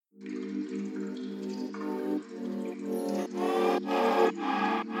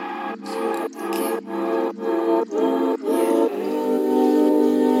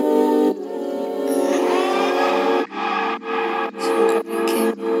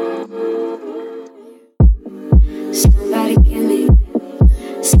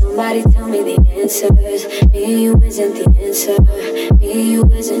Somebody tell me the answers. Me and you isn't the answer. Me and you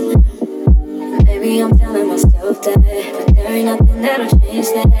isn't. Maybe I'm telling myself that, but there ain't nothing that'll change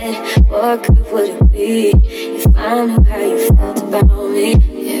that. What good would it be if I knew how you felt about me?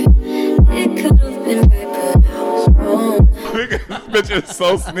 Yeah, it could have been right, but I was wrong. This bitch is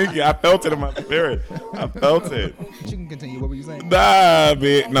so sneaky. I felt it in my spirit. I felt it. You can continue. What were you saying? Nah,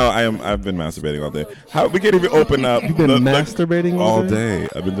 bitch. No, I've been masturbating all day. How we can't even open up. You've been masturbating all day?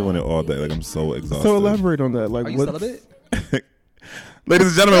 I've been doing it all day. Like I'm so exhausted. So elaborate on that. Like, Are you what? celibate? Ladies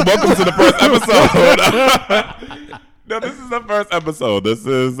and gentlemen, welcome to the first episode. No, this is the first episode. This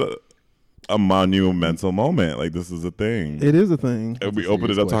is a monumental moment. Like, this is a thing. It is a thing. And we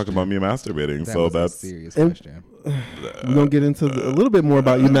opened it up talking about me masturbating. That so was that's a serious question. We're going to get into a little bit more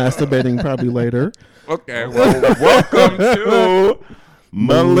about you masturbating probably later. okay. Well, welcome to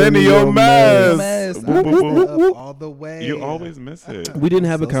Millennial Mess. Boop, boop, boop. All the way. You always miss it. We didn't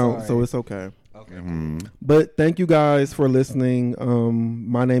have So a count, sorry. so it's okay. Okay. But thank you guys for listening.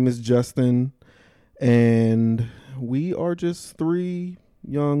 My name is Justin, and we are just three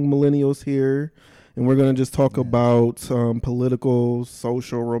young millennials here, and we're going to just talk about political,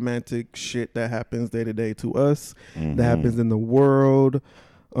 social, romantic shit that happens day to day to us, that happens in the world,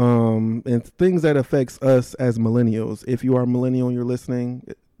 and things that affects us as millennials. If you are a millennial and you're listening,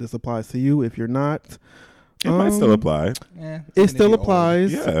 this applies to you. If you're not, It might still apply. Yeah, it still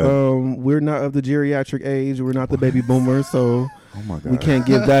applies. Yeah. We're not of the geriatric age. We're not the baby boomers, so Oh my God. we can't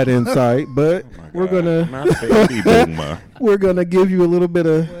give that insight. But we're gonna Not baby boomer. we're gonna give you a little bit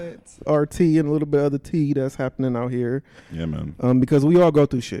of What? RT and a little bit of the tea that's happening out here, Yeah, man. because we all go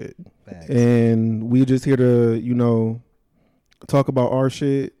through shit, Facts. and we just here to talk about our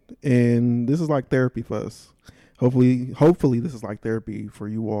shit, and this is like therapy for us. Hopefully this is like therapy for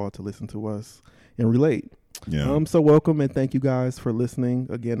you all to listen to us and relate. Yeah. So welcome and thank you guys for listening.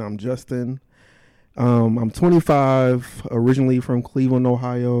 Again, I'm Justin. I'm 25, originally from Cleveland,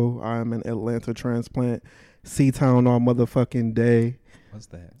 Ohio. I'm an Atlanta transplant. C-Town all motherfucking day. What's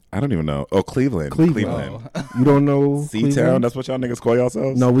that? I don't even know. Oh, Cleveland. Cleveland. You don't know C-Town, Cleveland? that's what y'all niggas call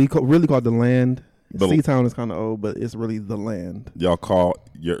yourselves? No, we really call it the land. The- C-Town is kind of old, but it's really the land. Y'all call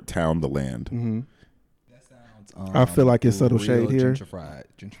your town the land. Hmm. That sounds. I feel like it's subtle real shade here. Gentrified.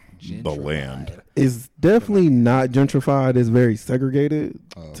 The land. It's definitely not gentrified. It's very segregated,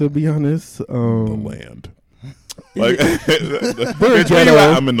 to be honest. The land. Like, Very bitch, where you ghetto.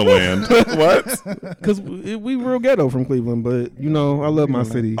 at? I'm in the land. What? Because we real ghetto from Cleveland, but I love my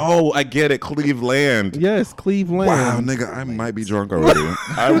city. Oh, I get it. Cleveland. Yes, Cleveland. Wow, nigga, I might be drunk already.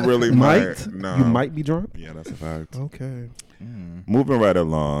 I really might. No. You might be drunk. Yeah, that's a fact. Okay. Moving right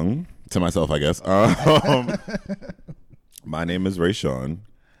along to myself, I guess. My name is Ray Sean.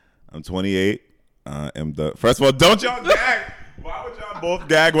 I'm 28. First of all, don't y'all gag. Why would y'all both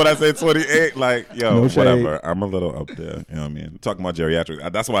gag when I say 28? Like, yo, No shade. whatever. I'm a little up there. You know what I mean? Talking about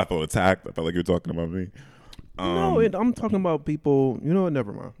geriatrics. That's why I felt attacked. I felt like you were talking about me. I'm talking about people. You know what?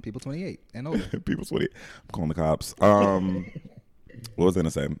 Never mind. People 28 and older. People 28. I'm calling the cops. What was I going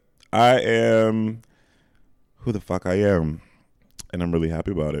to say? I am who the fuck I am. And I'm really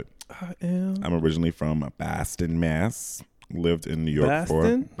happy about it. I am. I'm originally from Boston, Mass. Lived in New York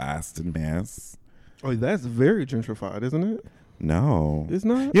Boston? for Boston, Mass. Oh, that's very gentrified, isn't it? No. It's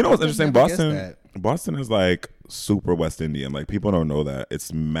not. You know what's interesting? never guessed Boston Boston is like super West Indian. Like people don't know that.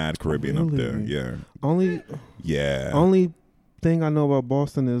 It's mad Caribbean up there. Really? Yeah. Only Yeah. thing I know about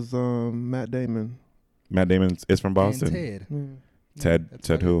Boston is Matt Damon. Matt Damon is from And Boston. Ted. Ted That's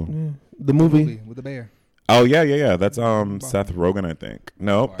Ted right. who? Yeah. The movie. with the bear. Oh yeah. That's Seth Rogen, I think.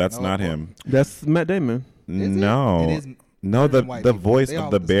 Nope, that's No, not well, him. That's Matt Damon. Is it? No. It is. No, the white the people. voice They of all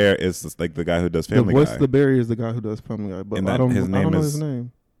the look the bear is just like the guy who does The Family voice Guy. of the Barry is the guy who does Family Guy, but And I that- don't. his I name don't know is- his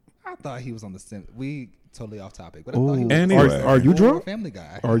name. I thought he was on the sim. We totally off topic, but I Ooh. thought he was Anyway. Are you drunk? Family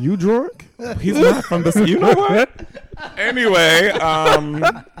Guy. Are you drunk? He's not from the. You know what? Anyway,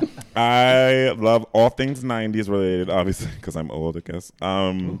 I love all things '90s related, obviously, because I'm old, I guess.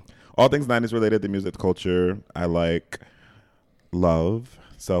 All things '90s related, the music culture. I like love,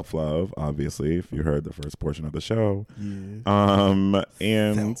 self-love, obviously. If you heard the first portion of the show, and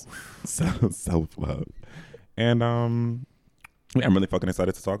self-love, and yeah, I'm really fucking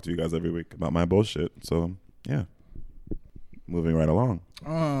excited to talk to you guys every week about my bullshit. So yeah, moving right along.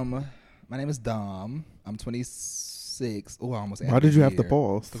 My name is Dom. I'm 26. Oh, I almost. Why did you have to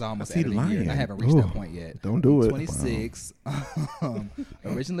pause? Because I almost Is he added a year. lying? I haven't reached Ooh, that point yet. don't do it. 26.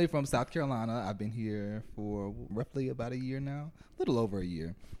 Originally from South Carolina. I've been here for roughly about a year now, a little over a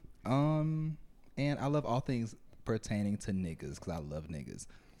year. And I love all things pertaining to niggas because I love niggas.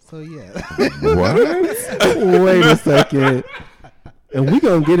 So yeah. What? Wait a second. And we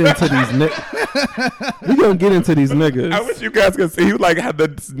gonna get into these we gonna get into these niggas. I wish you guys could see. He like had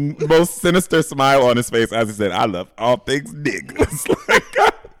the most sinister smile on his face as he said, "I love all things niggas."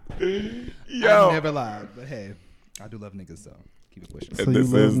 Yo, I never lied, but hey, I do love niggas, so keep it pushing. So and you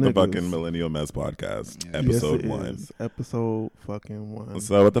this love is the niggas. fucking Millennial Mess Podcast, Yeah. episode Yes, it 1. is. Episode fucking 1.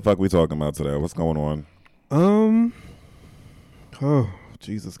 So what the fuck we talking about today? What's going on? Oh,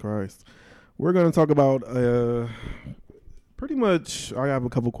 Jesus Christ. We're gonna talk about pretty much. I have a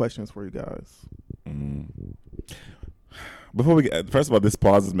couple questions for you guys. Before we get, first of all, this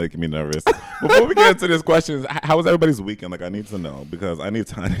pause is making me nervous. Before we get into these questions, how was everybody's weekend? Like, I need to know because I need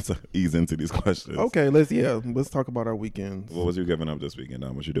time to ease into these questions. Okay, let's talk about our weekends. What was you giving up this weekend?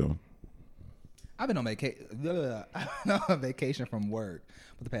 What you doing? I've been on vacation from work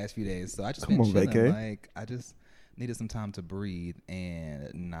for the past few days, so I just Come been on, chilling. vacay. Like I just needed some time to breathe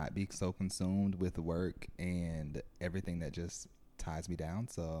and not be so consumed with work and everything that just ties me down.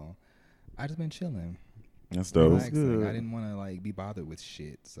 So I just been chilling, That's dope. relaxing. good. I didn't want to like be bothered with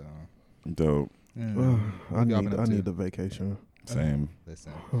shit. So Dope. yeah. I What y'all been up to? need a vacation. Same.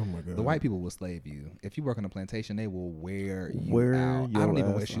 Listen. Oh my god. The white people will slave you. If you work on a plantation, they will wear you Wear out. I your don't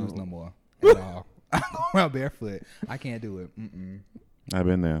even wear ass shoes out. no more at all. I go around barefoot. I can't do it. I've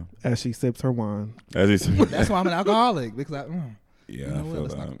been there. As she sips her wine. As you said. That's why I'm an alcoholic because Yeah, you know I what? feel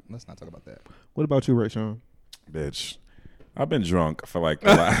Let's that. let's not talk about that. What about you, Rayshawn? Bitch, I've been drunk for like the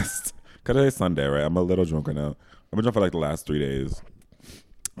last. Cause today's Sunday, right? I'm a little drunker now. I've been drunk for like the last 3 days.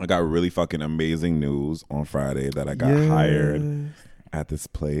 I got really fucking amazing news on Friday that I got hired at this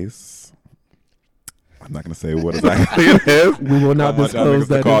place. I'm not gonna say what exactly it is. We will not I want y'all disclose niggas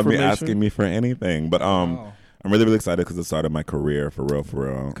to that call me information. asking me for anything, but Oh. I'm really excited because it started my career for real.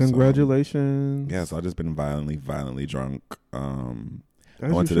 So, Congratulations. yeah, so I just been violently drunk. I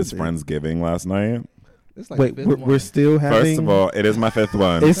As went to you this should be. Friendsgiving last night. It's like Wait, the fifth we're one. still having. First of all, it is my 5th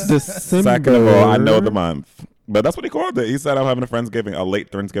one. it's December. Second of all, I know the month. But that's what he called it. He said I'm having a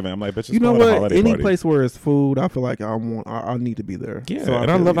late Friendsgiving. I'm like, bitch, just You know call it a what? holiday Any party. place where it's food, I feel like I need to be there. Yeah, So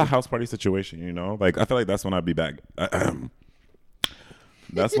and I feel love you. a house party situation, you know? Like, I feel like that's when I'd be back.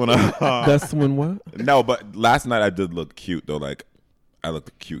 That's when I... That's when what? No, but last night I did look cute, though. Like, I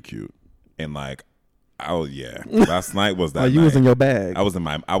looked cute. And, like, oh, yeah. Last night was that you night. was in your bag. I was in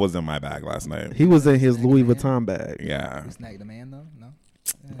my bag last night. He was in his Louis Vuitton bag. Yeah. You snagged the man though? No.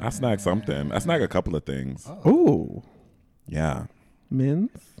 I snagged something. I snagged a couple of things. Ooh, Yeah. men's.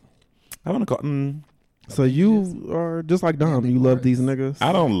 I want to call... So you are just like Dom. You love these niggas.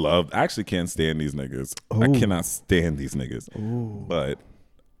 I actually can't stand these niggas. I Oh. cannot stand these niggas. Ooh. But,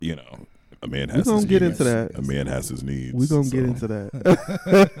 you know, a man We has gonna his get needs. into that. A man has his needs. We gonna so. get into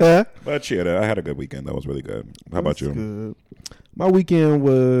that. But yeah, I had a good weekend. That was really good. How about That's you? Good. My weekend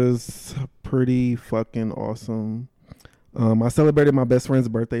was pretty fucking awesome. I celebrated my best friend's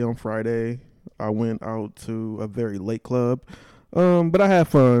birthday on Friday. I went out to a very late club. But I had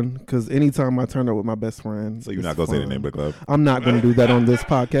fun because anytime I turn up with my best friend, So you're it's not gonna say the fun. name of the club? I'm not gonna do that on this Thing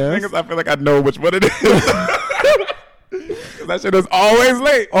podcast. is, I feel like I know which one it is. 'Cause that shit is always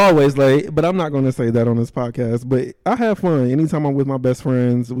late. Always late, but I'm not gonna say that on this podcast. But I have fun. Anytime I'm with my best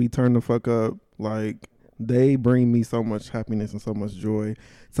friends, we turn the fuck up. Like they bring me so much happiness and so much joy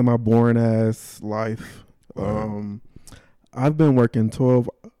to my boring ass life. I've been working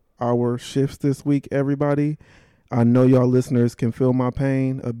 12-hour shifts this week, everybody. I know y'all listeners can feel my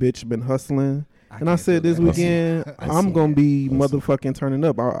pain. A bitch been hustling. And I can't said feel this that. weekend, I'm going to be motherfucking turning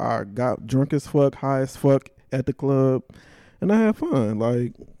up. I got drunk as fuck, high as fuck at the club. And I had fun.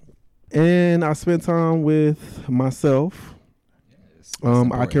 Like, and I spent time with myself.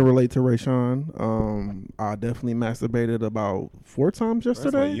 I can relate to Rayshawn. I definitely masturbated about 4 times First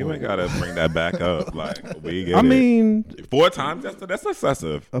of all, yesterday. you ain't gotta bring that back up. Like we get I it. mean, 4 times. That's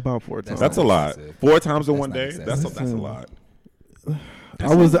excessive. about 4 times. That's a not lot. excessive. 4 times in That's one not day. excessive. That's a lot.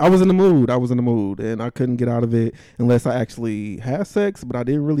 I was in the mood. I was in the mood, and I couldn't get out of it unless I actually had sex. But I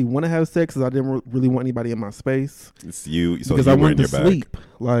didn't really want to have sex because I didn't really want anybody in my space It's you. So because you I were in wanted to your bag. sleep.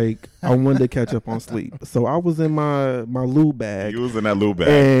 Like I wanted to catch up on sleep. So I was in my lube bag, You was in that lube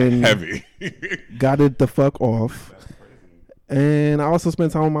bag. And- Heavy. got it the fuck off. And I also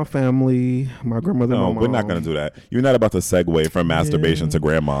spent time with my family, my grandmother. No, my mom. we're not gonna do that. You're not about to segue from masturbation to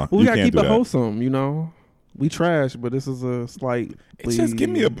grandma. Well, we you gotta can't keep do it that. wholesome, you know. We trash, but this is a slight. It's just give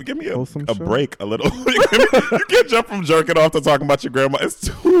me a wholesome show. break a little. You can't jump from jerking off to talking about your grandma. It's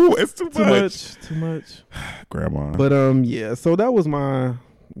too Too much. Grandma. But yeah, so that was my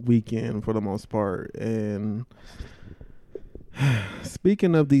weekend for the most part. And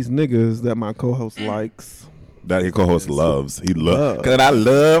speaking of these niggas that my co-host likes, that he co-host loves. He loves. Love. Cause I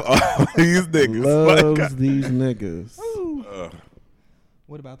love all these niggas. loves Like, these niggas.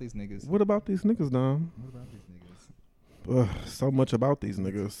 What about these niggas? What about these niggas, Dom? What about these niggas? So much about these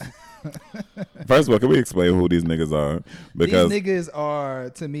niggas. First of all, can we explain who these niggas are? Because These niggas are,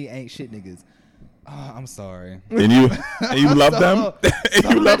 to me, ain't shit niggas. Oh, I'm sorry. and you love them.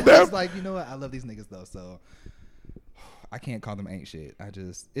 And you love them. It's like, you know what? I love these niggas though, so I can't call them ain't shit.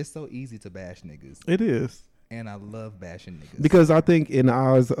 It's so easy to bash niggas, It is. and I love bashing niggas Because I think in the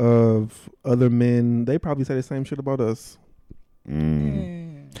eyes of other men, they probably say the same shit about us.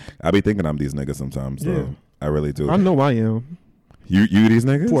 I be thinking I'm these niggas sometimes. So Yeah. I really do. I know I am, You these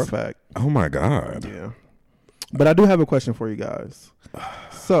niggas? for a fact. Oh my god. Yeah. But I do have a question for you guys.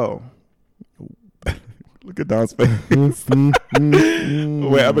 So, Look at Don's face. Wait,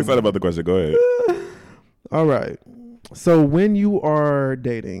 I'm excited about the question. Go ahead. all right. So when you are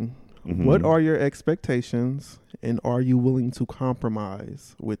dating, Mhm. what are your expectations, and are you willing to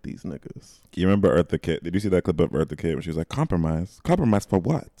compromise with these niggas? You remember Eartha Kitt? Did you see that clip of Eartha Kitt when she was like, compromise? Compromise for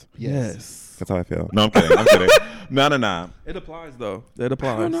what? Yes. That's how I feel. No, I'm kidding. I'm kidding. No. It applies though. It I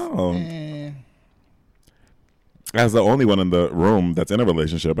applies. don't know. Eh. As the only one in the room that's in a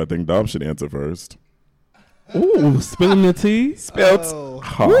relationship, I think Dom should answer first. Ooh, spilling the tea. Oh.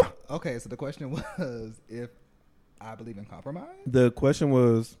 Huh. Okay, so the question was if I believe in compromise. The question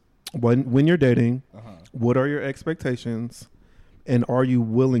was, when you're dating, Uh-huh. what are your expectations, and are you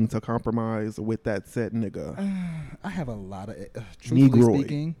willing to compromise with that said nigga? I have a lot of, truthfully Negroid.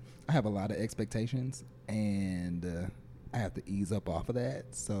 speaking, I have a lot of expectations, and I have to ease up off of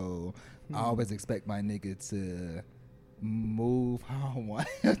that. So I always expect my nigga to move how I want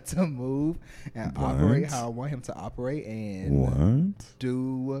him to move and What? operate how I want him to operate and What?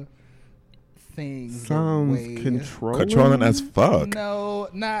 do things. the Sounds way- Controlling as fuck. No,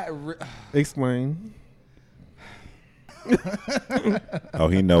 not. Explain. Oh,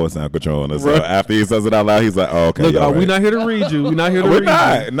 he knows it's not controlling us. So Right. after he says it out loud, he's like, oh, okay. Look, y'all we're right. not here to read you. We're not here to We're read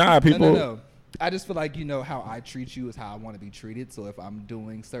not. you. Nah, people. No. I just feel like, how I treat you is how I want to be treated. So if I'm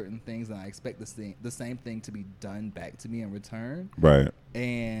doing certain things, then I expect the same thing to be done back to me in return. Right.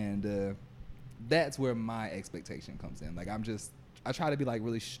 And that's where my expectation comes in. Like I try to be like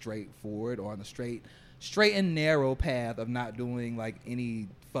really straightforward or on the straight and narrow path of not doing like any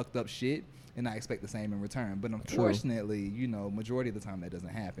fucked up shit. And I expect the same in return. But unfortunately, majority of the time that doesn't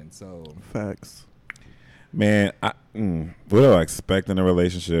happen. So Facts. Man, what do I expect in a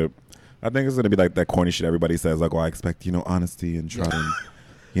relationship? I think it's going to be like that corny shit everybody says. Like, I expect, honesty and trust,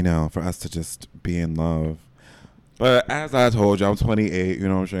 and, for us to just be in love. But as I told you, I'm 28, you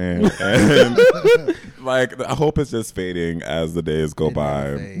know what I'm saying? And, like, the hope is just fading as the days go It by.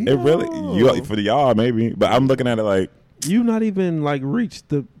 never fades. It really, for y'all, maybe. But I'm looking at it like, You not even like reached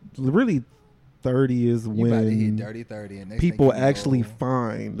the really 30 is you about to hit when dirty 30, and next people thing you know- actually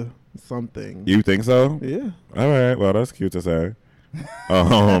find something. you think so? Yeah. All right. Well, that's cute to say. Nah,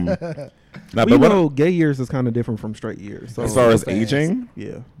 Well, but you what, know, gay years is kind of different from straight years. So as far as fast. aging,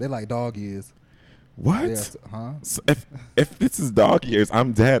 yeah. They like dog years. what? Huh? So if this is dog years,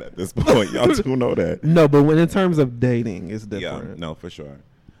 I'm dead at this point. Y'all do know that. No, but when in terms of dating, it's Yeah, different. no, for sure.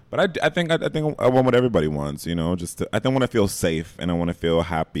 But I think I want what everybody wants. Just I want to feel safe, and I want to feel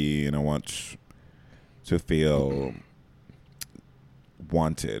happy, and I want to feel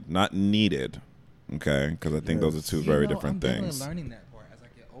wanted, not needed. Okay, because I think those are two very different I'm things. definitely learning that part as I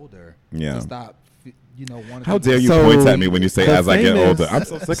get older. Yeah. To stop, wanting How to dare you So, point at me when you say the as I get famous- older? I'm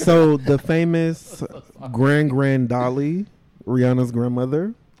so sick of So the famous Grand Dolly, Rihanna's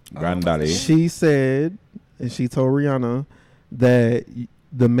grandmother, Granddaddy. she said, and she told Rihanna that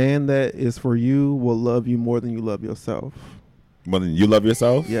the man that is for you will love you more than you love yourself. More than you love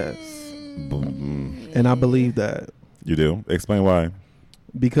yourself? Yes. Boom. And I believe that You do? Explain why.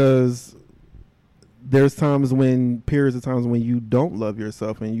 because there's periods of times when you don't love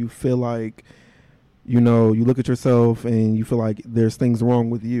yourself and you feel like, you look at yourself and you feel like there's things wrong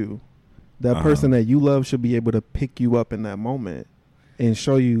with you. That Uh-huh. person that you love should be able to pick you up in that moment and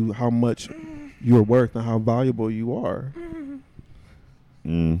show you how much you're worth and how valuable you are.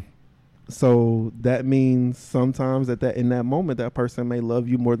 So that means sometimes in that moment, that person may love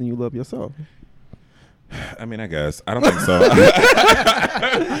you more than you love yourself. I mean, I guess. I don't think so.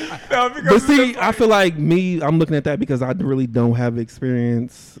 No, But because see, I feel like I'm looking at that because I really don't have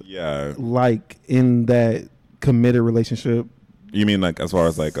experience yeah. like in that committed relationship, You mean like as far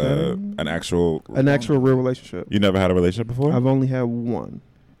as like Setting? an actual an actual real relationship. You never had a relationship before? I've only had one.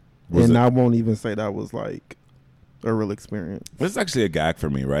 Was And it- I won't even say that was like a real experience. This is actually a gag for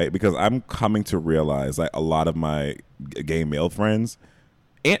me, right? Because I'm coming to realize like a lot of my gay male friends,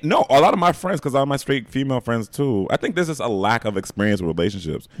 and no, a lot of my friends, because all my straight female friends too. I think there's just a lack of experience with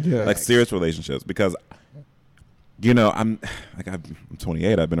relationships, Yeah. like serious relationships. Because you know, I'm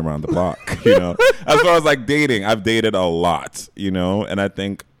 28. I've been around the block. You know, as far as like dating, I've dated a lot. You know, and I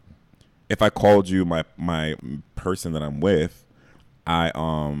think if I called you my person that I'm with, I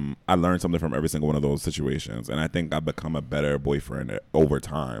learned something from every single one of those situations, and I think I've become a better boyfriend over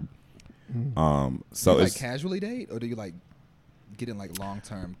time. So do you it's like casually date, or do you like get in like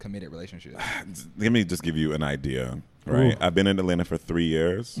long-term committed relationships? let me just give you an idea. Right, Ooh. I've been in Atlanta for 3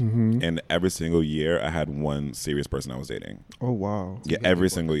 years, Mm-hmm. and every single year I had one serious person I was dating. Oh wow. Yeah, you've been every here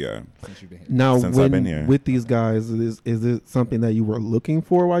single year. Since you've been here. Now, Since I've been here. with these guys, is it something that you were looking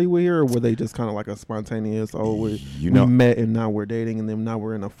for while you were here, or were they just kind of like a spontaneous? Oh, we met and now we're dating, and then now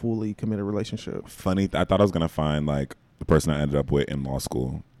we're in a fully committed relationship. Funny, I thought I was gonna find like the person I ended up with in law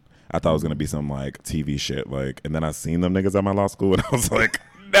school. I thought it was gonna be some like TV shit, like, and then I seen them niggas at my law school, and I was like,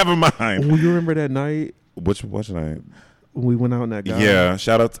 never mind. Oh, you remember that night Which night? when we went out in that guy? Yeah,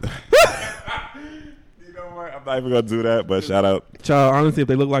 shout out. You know what? I'm not even gonna do that, but shout out. Child, honestly, if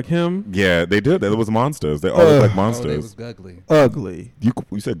they look like him, Yeah, they did. They was monsters. They all look like Oh, they monsters. was guggly. ugly. You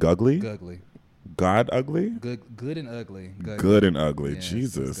said guggly? Guggly. God ugly? Good and ugly. Guggly. Good and ugly. Yes,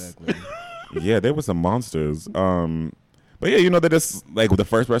 Jesus. guggly. Yeah, they were some monsters. But yeah, you know, they just like the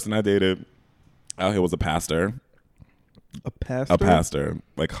first person I dated out here was a pastor. A pastor. A pastor.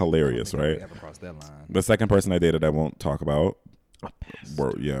 Like hilarious, I don't think right? we ever crossed that line. The second person I dated I won't talk about.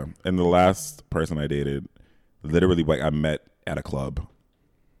 Yeah. And the last person I dated, literally like I met at a club.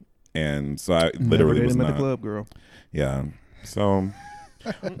 And so I literally Never was dated him at not. the club, girl. Yeah. So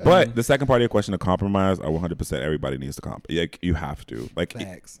but the second part of your question, to compromise, I 100% everybody needs to like you have to. Like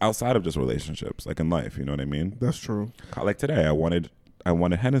Facts. outside of just relationships, like in life, you know what I mean? That's true. Like today, I wanted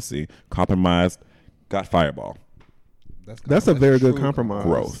Hennessy, compromised, got Fireball. That's a very good true compromise.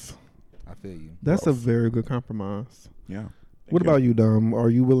 Growth. I feel you. That's a Growth. very good compromise. Yeah. What about you, Dom? Are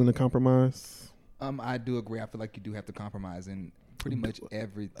you willing to compromise? I do agree. I feel like you do have to compromise in pretty much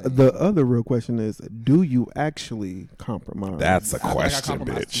everything. The other real question is, do you actually compromise? That's a I feel like I question,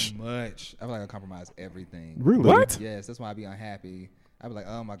 compromise bitch. too much. I feel like I compromise everything. Really? What? Yes, that's why I be unhappy. I be like,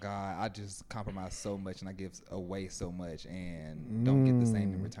 oh my God, I just compromise so much and I give away so much and don't get the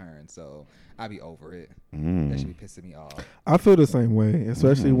same in return. So I be over it. That should be pissing me off. I feel the same way,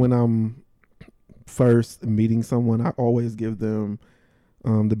 especially when I'm first meeting someone. I always give them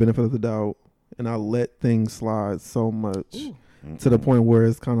the benefit of the doubt, and I let things slide so much to the point where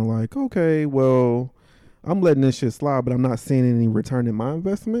it's kind of like, okay, well, I'm letting this shit slide, but I'm not seeing any return in my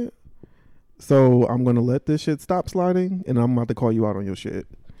investment. So I'm going to let this shit stop sliding, and I'm about to call you out on your shit.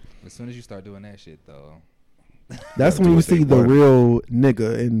 As soon as you start doing that shit, though, That's when you see the real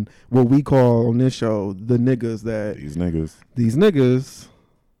nigga, and what we call on this show the niggas that These these niggas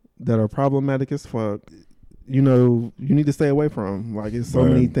that are problematic as fuck. You know, you need to stay away from. Like, it's so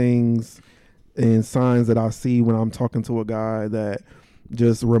many things and signs that I see when I'm talking to a guy that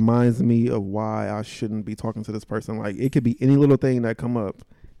just reminds me of why I shouldn't be talking to this person. Like, it could be any little thing that come up,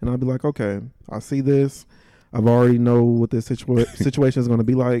 and I'll be like, okay, I see this. I've already know what this situation is going to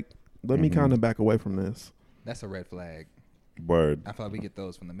be like. Let me kind of back away from this. that's a red flag. Word. I feel like we get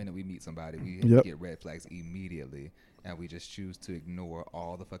those from the minute we meet somebody. We Yep. get red flags immediately. And we just choose to ignore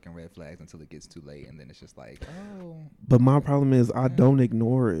all the fucking red flags until it gets too late. And then it's just like, oh. But my problem is I don't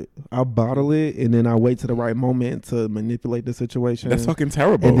ignore it. I bottle it, and then I wait to the right moment to manipulate the situation. That's fucking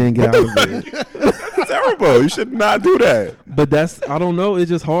terrible. And then get out of it. That's terrible. You should not do that. But that's, I don't know. It's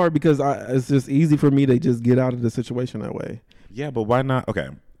just hard because it's just easy for me to just get out of the situation that way. Yeah, but why not? Okay,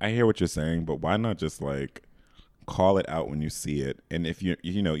 I hear what you're saying, but why not just like call it out when you see it? And if you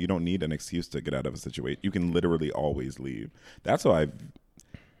know, you don't need an excuse to get out of a situation. You can literally always leave. That's what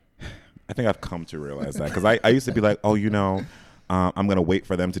I think I've come to realize that, because I used to be like, oh, you know, I'm gonna wait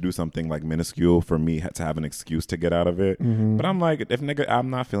for them to do something like minuscule for me to have an excuse to get out of it. But I'm like, if nigga, I'm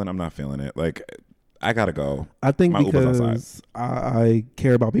not feeling it. Like, I gotta go. I think My Uber's outside. because I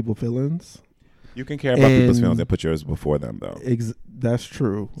care about people's feelings. You can care about people's And- feelings and put yours before them, though. That's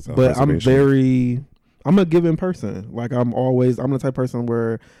true. But Self-preservation. I'm a giving person. Like, I'm the type of person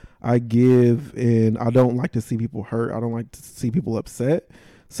where I give, and I don't like to see people hurt. I don't like to see people upset.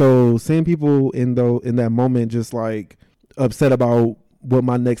 So seeing people in that moment just like upset about what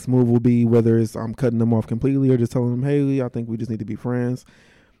my next move will be, whether it's I'm cutting them off completely or just telling them, hey, I think we just need to be friends.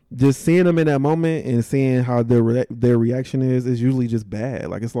 Just seeing them in that moment and seeing how their reaction is usually just bad.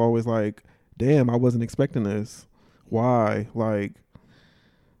 Like, it's always like, damn, I wasn't expecting this. Why? Like,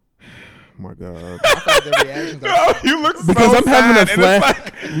 my God. I thought the reactions Oh, you look Because so I'm having a sad, and it's flash.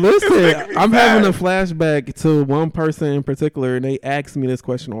 like- Listen, it's making me I'm sad. having a flashback to one person in particular, and they ask me this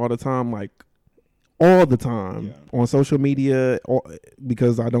question all the time, like all the time on social media,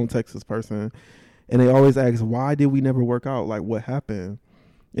 because I don't text this person. and they always ask, why did we never work out? Like, what happened?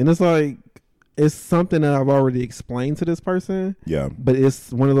 And it's like, it's something that I've already explained to this person. Yeah. But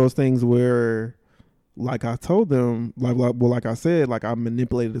it's one of those things where, like I told them, like I said, like I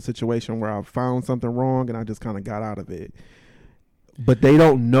manipulated the situation where I found something wrong and I just kind of got out of it. But they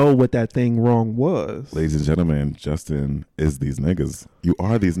don't know what that thing wrong was. Ladies and gentlemen, Justin is these niggas. You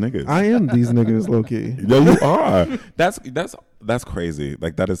are these niggas. I am these niggas, low key. No, you are. That's crazy.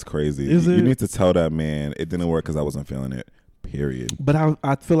 Like, that is crazy. Is You it? need to tell that man it didn't work because I wasn't feeling it. Period. But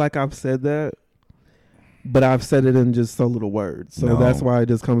I feel like I've said that, but I've said it in just so little words. So No. that's why it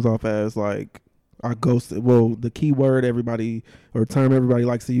just comes off as like I ghosted. Well, the key word everybody or term everybody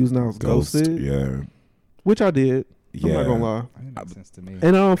likes to use now is ghosted, Yeah. which I did. I'm Yeah. not gonna lie, It makes sense to me.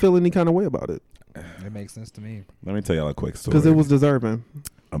 and I don't feel any kind of way about it It makes sense to me. Let me tell y'all a quick story. because it was deserving.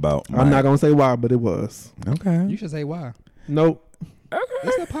 about. I'm not gonna say why, but it was. Okay. You should say why. Nope.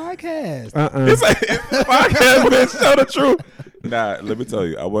 It's a podcast. It's a podcast, bitch. Tell the truth. Nah, let me tell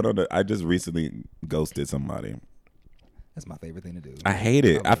you. I just recently ghosted somebody. That's my favorite thing to do. I hate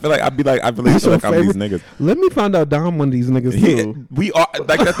it. I feel like I really That's feel your like I'm these favorite? niggas. Let me find out Dom one of these niggas too. We all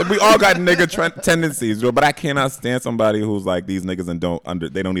we all got nigga tendencies, but I cannot stand somebody who's like these niggas and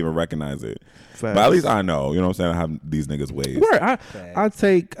they don't even recognize it. Facts. But at least I know, you know what I'm saying? I have these niggas ways. Word, I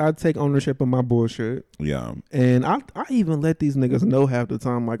take ownership of my bullshit. Yeah. And I even let these niggas know half the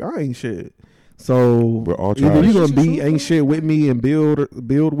time, like, I ain't shit. So We're all either trash. you gonna be ain't shit with me and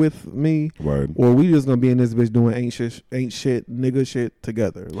build with me, Word. or we just gonna be in this bitch doing ain't shit nigga shit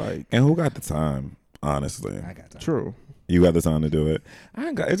together. Like, And who got the time, honestly? I got time. true. You got the time to do it. I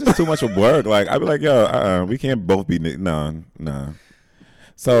ain't got. It's just too much of work. Like, I'd be like, yo, we can't both be. Nah.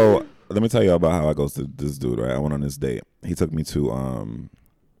 So let me tell you about how I goes to this dude. Right, I went on this date. He took me to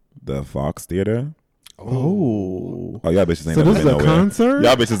the Fox Theater. Oh, Y'all bitches ain't so never this is been a nowhere. concert?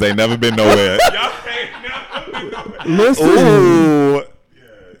 Y'all bitches ain't never been nowhere. Listen. Ooh.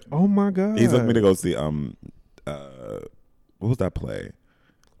 Oh my god. He took me to go see what was that play?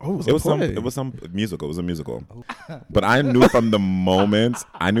 Oh, It was some musical. It was a musical. But I knew from the moment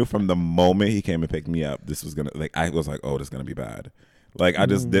he came and picked me up, this was gonna I was like, oh, this is gonna be bad. Like I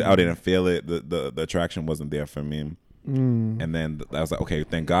didn't feel it. The attraction wasn't there for me. And then I was like, okay,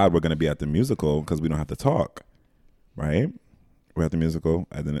 thank God we're gonna be at the musical because we don't have to talk, right? We're at the musical.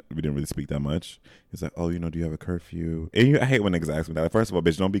 We didn't really speak that much. He's like, oh, do you have a curfew? And I hate when niggas ask me that. First of all,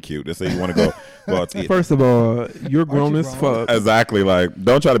 bitch, don't be cute. Just say you want to go out to eat. First of all, you're grown you as grown? fuck. Exactly. Like,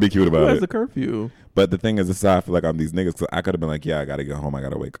 don't try to be cute Who about has it. the curfew? But the thing is, this is how I feel like I'm these niggas. Cause I could have been like, yeah, I gotta get home. I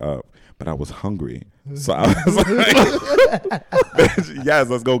gotta wake up. But I was hungry, so I was like, bitch, yes,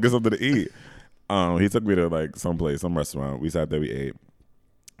 let's go get something to eat. He took me to like some restaurant. We sat there, we ate.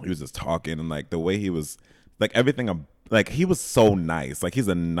 He was just talking, and like the way he was, like everything. Like he was so nice. Like he's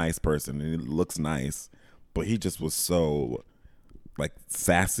a nice person, and he looks nice, but he just was so like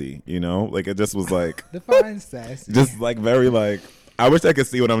sassy. Like it just was like Define sassy. just like very like. I wish I could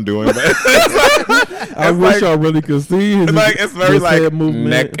see what I'm doing, but I wish I really could see. it's like it's very his like head movement.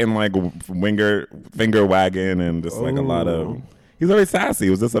 neck and like finger wagging and just like a lot of. He's very sassy.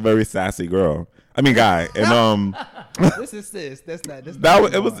 It was just a very sassy guy, and This is sis. That's not. That's that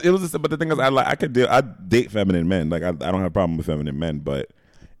not was, it was just. But the thing is, I date feminine men. Like I don't have a problem with feminine men, but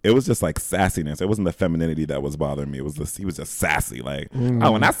it was just like sassiness. It wasn't the femininity that was bothering me. It was he was just sassy. Like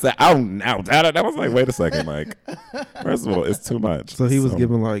when I said that was like, wait a second. Like first of all, it's too much. So he was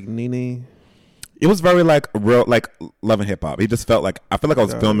giving like Nene. It was very like real, like Love and Hip Hop. He just felt like I feel like I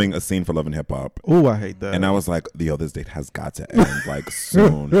was filming a scene for Love and Hip Hop. Oh, I hate that. And I was like, this date has got to end like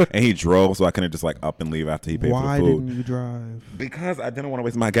soon. And he drove, so I couldn't just like up and leave after he paid Why for the food. didn't you drive? Because I didn't want to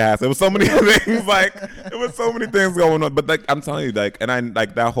waste my gas. There was so many things there was so many things going on. But like I'm telling you, like, and I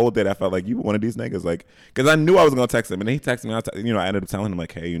like that whole date, I felt like you were one of these niggas, like, because I knew I was gonna text him, and then he texted me. I ended up telling him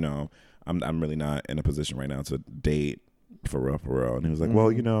like, hey, I'm really not in a position right now to date for real. And he was like,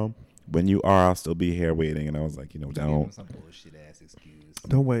 well, when you are, I'll still be here waiting. And I was like, don't. Some bullshit ass excuse.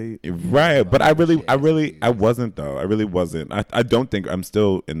 Don't wait. Right, but I wasn't though. I really wasn't. I don't think I'm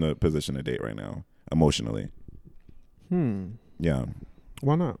still in the position to date right now, emotionally. Yeah.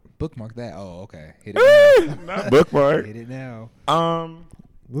 Why not? Bookmark that. Oh, okay. Hit it now. Not bookmark. Hit it now.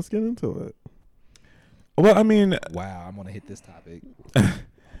 Let's get into it. Well, I mean, Wow, I'm gonna hit this topic.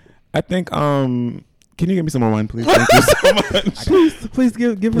 I think. Can you give me some more wine, please? Thank you so much. Please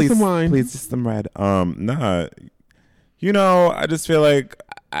give us some wine. Please, just some red. Nah. I just feel like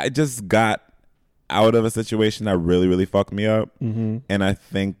I out of a situation that really, really fucked me up. Mm-hmm. And I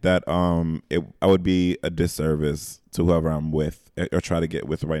think that I would be a disservice to whoever I'm with or try to get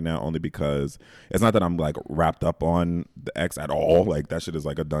with right now, only because it's not that I'm like wrapped up on the ex at all. Like that shit is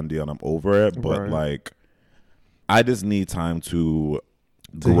like a done deal and I'm over it. But Right. like I just need time to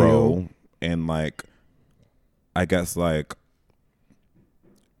grow and like I guess like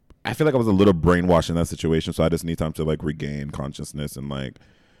I feel like I was a little brainwashed in that situation, so I just need time to like regain consciousness and like,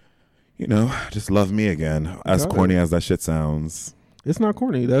 you know, just love me again. As Got corny as that shit sounds. It's not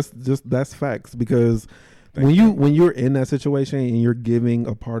corny. That's facts. Because Thank when you're in that situation and you're giving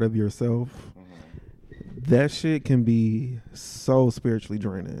a part of yourself, that shit can be so spiritually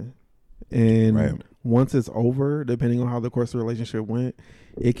draining. And Right. once it's over, depending on how the course of the relationship went,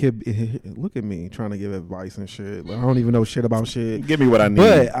 it could look at me trying to give advice and shit. Like, I don't even know shit about shit. Give me what I need.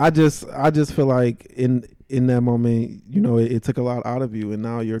 But I just feel like in that moment, you know, it took a lot out of you, and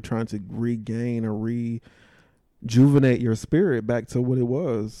now you're trying to regain or rejuvenate your spirit back to what it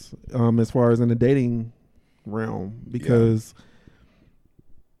was, as far as in the dating realm. Because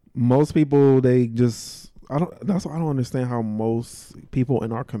most people, they just that's why I don't understand how most people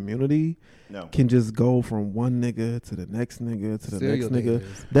in our community No. can just go from one nigga to the next nigga to the Serial next nigga.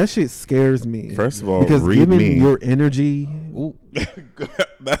 daters. That shit scares me. First of all, because read given me. your energy, Ooh,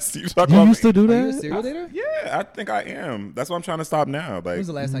 That's you talking you about. used to do are you a that. serial dater? Yeah, I think I am. That's why I'm trying to stop now. When Like, was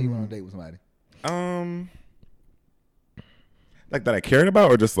the last time you went on a date with somebody? like that I cared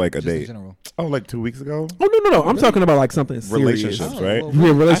about, or just like a Just in date. general. Oh, like 2 weeks ago. Oh no! I'm talking about like something serious. Relationships, Oh, right? well, Yeah,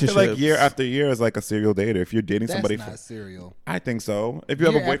 I relationships. feel like year after year is like a serial dater. If you're dating That's somebody, not serial. I think so. If you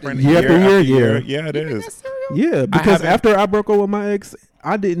have a Year after boyfriend, year. Year after year, yeah, it You think is. that's serial? Yeah, because haven't- after I broke up with my ex,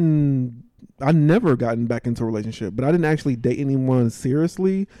 I never gotten back into a relationship, but I didn't actually date anyone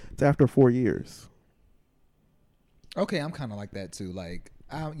seriously till after 4 years. Okay, I'm kind of like that too. Like,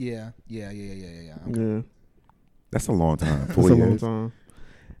 yeah. Yeah, That's a long time. that's 4 a long years. time.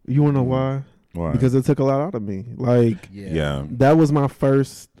 You wanna know why? Why? Because it took a lot out of me. Like yeah, that was my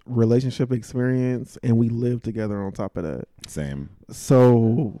first relationship experience, and we lived together on top of that. same.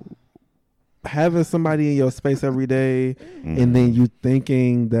 So having somebody in your space every day, and then you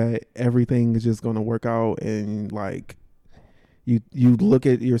thinking that everything is just going to work out, and like you look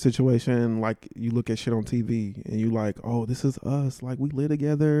at your situation like you look at shit on TV, and you like, oh, this is us. Like we live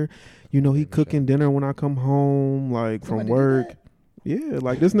together. You know, he cooking dinner when I come home, like from Somebody did work. that? Yeah,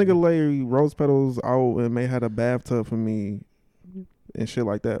 like this nigga lay rose petals out and may had a bathtub for me and shit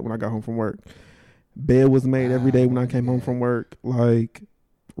like that when I got home from work. Bed was made every day when I came home from work. Like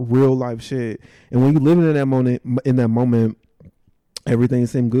real life shit. And when you living in that moment, everything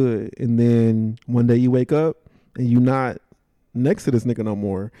seemed good. And then one day you wake up and you not next to this nigga no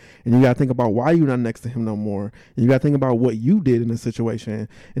more, and you gotta think about why you not next to him no more, and you gotta think about what you did in the situation,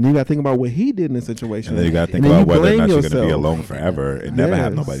 and then you gotta think about what he did in the situation, And then you got to think And then about you whether or not blame you're going to be yourself. alone forever and never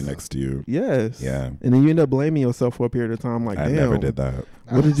have Yes. nobody next to you. Yes. Yeah. And then you end up blaming yourself for a period of time. Like, I damn, never did that.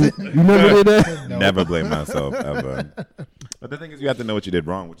 What did you never did that? No. Never blame myself ever. But the thing is, you have to know what you did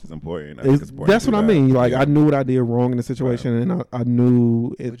wrong, which is important. I think it's important That's to what do I that. mean. Like, Yeah. I knew what I did wrong in the situation, and I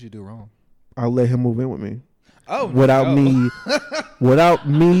knew it. What'd you do wrong? I let him move in with me Oh, without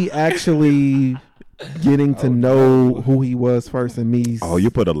me actually getting to know who he was first, and me. Oh, you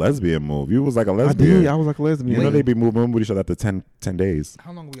put a lesbian move. You was like a I lesbian. did. I was like a lesbian. You know they be moving with each other after 10 days.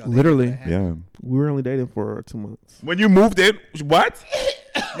 How long were y'all Literally. dating? Yeah. We were only dating for 2 months. When you moved in, what?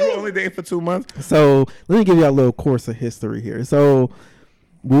 You were only dating for 2 months? So let me give you a little course of history here. So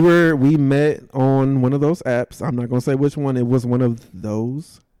we met on one of those apps. I'm not gonna say which one. It was one of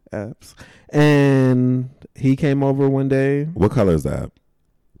those apps, and he came over one day. What color is that?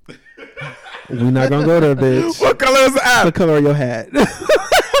 We're not gonna go there, bitch. What color is the The app? color of your hat.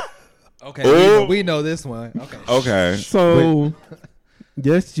 Okay, Oh. we know this one. Okay. Okay. So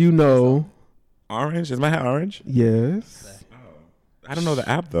yes, you know. Orange? Is my hat orange? Yes, I don't know the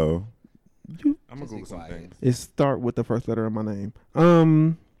app though. You- I'm gonna Just be Google quiet. something. it start with the first letter of my name.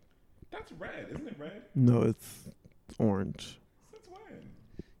 That's red, isn't it red? No, it's orange. Since when?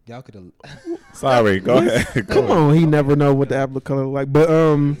 Y'all could have. Sorry, go ahead. Go Come ahead. on, he never know what the apple color look like, but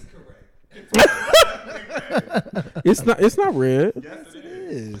it's not red. Yes, it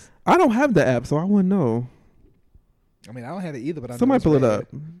is. I don't have the app, so I wouldn't know. I mean, I don't have it either, but I know Somebody it's pull it red. up.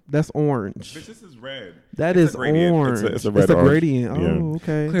 That's orange. Bitch, this is red. That It's is a gradient. orange. It's a red It's a orange. gradient. Yeah. Oh,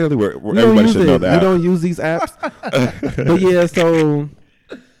 okay. Clearly, We don't everybody use should know it. that. We don't use these apps. But yeah, so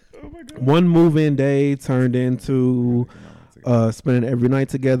one move-in day turned into spending every night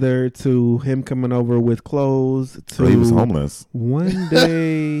together, to him coming over with clothes, to Or he was homeless. one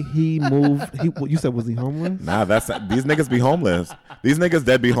day he moved. You said, was he homeless? Nah, these niggas be homeless. These niggas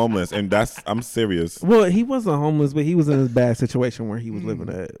dead be homeless, and I'm serious. Well, he wasn't homeless, but he was in a bad situation where he was living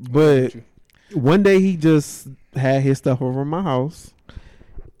at. But one day he just had his stuff over my house,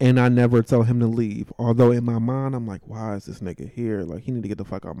 and I never told him to leave. Although in my mind, I'm like, why is this nigga here? Like, he need to get the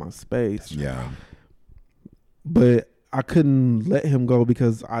fuck out of my space. Yeah. But I couldn't let him go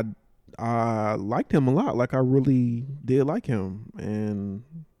because I liked him a lot. Like, I really did like him. And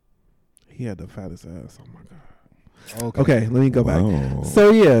he had the fattest ass. Oh, my God. Okay, let me go back. Whoa.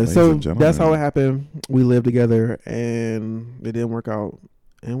 So, yeah. Ladies So, and that's how gentlemen. it happened. We lived together, and it didn't work out.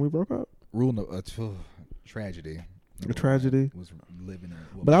 And we broke up. Tragedy. A tragedy. Was living in,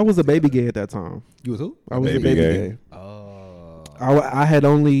 But I was a baby gay at that time. You was who? I was Baby a baby gay. gay. Oh. I had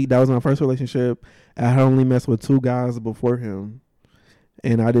only, that was my first relationship. I had only messed with 2 guys before him,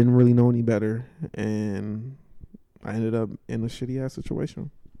 and I didn't really know any better, and I ended up in a shitty ass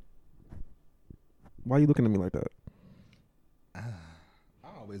situation. Why are you looking at me like that? I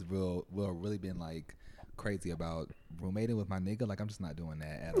always really been like crazy about roommating with my nigga. Like, I'm just not doing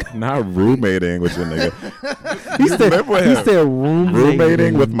that at all. Not roommating with your nigga. He said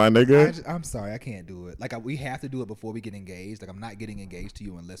roommating with my nigga. I'm sorry, I can't do it. Like, we have to do it before we get engaged. Like, I'm not getting engaged to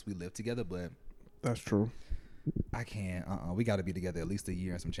you unless we live together. But That's true. I can't. We got to be together at least a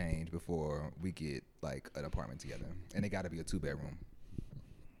year and some change before we get like an apartment together, and it got to be a 2-bedroom.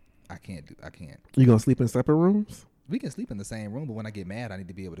 I can't. You gonna sleep in separate rooms? We can sleep in the same room, but when I get mad, I need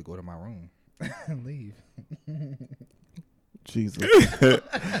to be able to go to my room and leave. Jesus.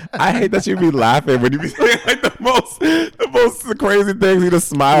 I hate that you be laughing when you be saying like the most crazy things. You just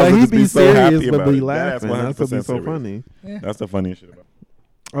smile Like, and he just be be so serious, happy but about be it. laughing. That's what be so serious. funny. Yeah. That's the funniest shit about it.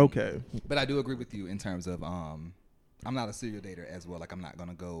 Okay. But I do agree with you in terms of I'm not a serial dater as well. Like, I'm not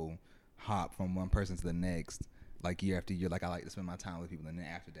gonna go hop from one person to the next like year after year. Like, I like to spend my time with people, and then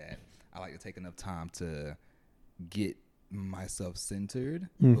after that, I like to take enough time to get myself centered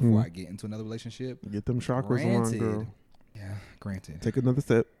before I get into another relationship. Get them chakras on, girl. Yeah, granted. Take another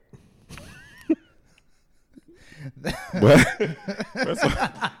sip.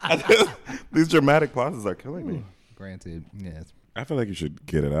 These dramatic pauses are killing me. Granted, yes. I feel like you should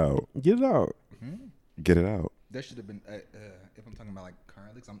get it out. Get it out. Get it out. There should have been, if I'm talking about like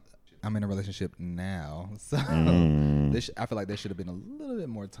currently, because I'm in a relationship now, so I feel like there should have been a little bit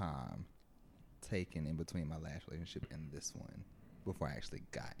more time taken in between my last relationship and this one before I actually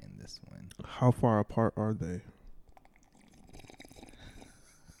got in this one. How far apart are they?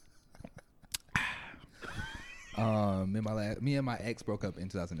 Me and my ex broke up in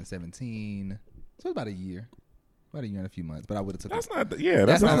 2017, so it was about a year and a few months. But I would have took. That's it. not. Yeah,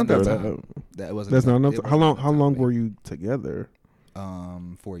 That's that's not not enough good. time. That wasn't. That's not enough. it How wasn't long? enough How time long for me. were you together?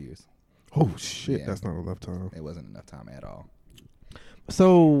 4 years. Oh shit, Yeah. that's not enough time. It wasn't enough time at all.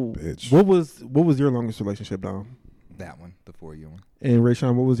 So, Bitch. what was your longest relationship, Dom? That one, the 4-year one. And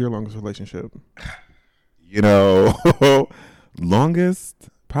Rayshawn, what was your longest relationship? You know, longest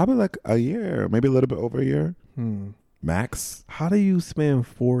probably like a year, maybe a little bit over a year, max. How do you spend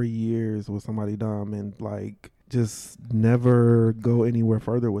 4 years with somebody, Dom, and like just never go anywhere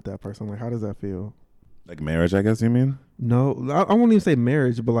further with that person? Like, how does that feel? Like marriage, I guess you mean? No, I won't even say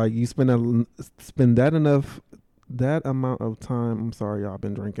marriage, but like you spend that amount of time. I'm sorry, y'all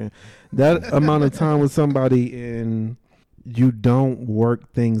been drinking. That amount of time with somebody, and you don't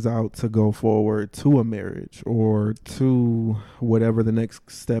work things out to go forward to a marriage or to whatever the next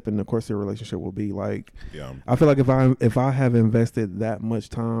step in the course of your relationship will be. Like, Yeah. I feel like if I have invested that much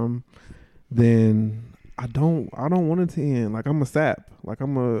time, then I don't want it to end. Like, I'm a sap. Like,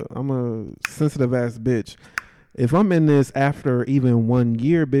 I'm a sensitive ass bitch. If I'm in this after even 1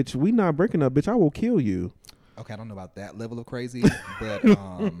 year, bitch, we not breaking up, bitch. I will kill you. Okay, I don't know about that level of crazy, but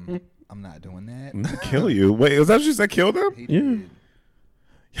I'm not doing that. Not kill you. Wait, was that what you said? Kill them? He Yeah. did.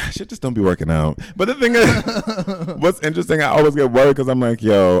 Yeah, shit just don't be working out. But the thing is, what's interesting, I always get worried because I'm like,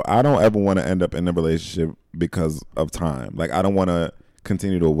 yo, I don't ever want to end up in a relationship because of time. Like, I don't want to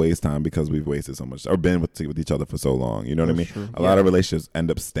continue to waste time because we've wasted so much or been with each other for so long. You know what I mean? That's true. A lot of relationships end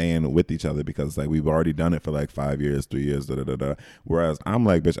up staying with each other because like we've already done it for like 5 years, 3 years, da da da da. Whereas I'm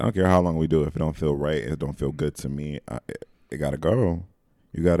like, bitch, I don't care how long we do it. If it don't feel right, it don't feel good to me, it gotta go.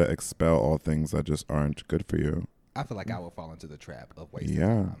 You gotta expel all things that just aren't good for you. I feel like I will fall into the trap of wasting Yeah,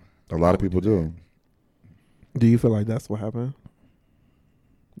 time. a lot of I would people do. Do you feel like that's what happened?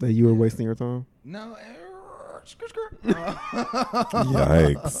 That you were wasting your time? No.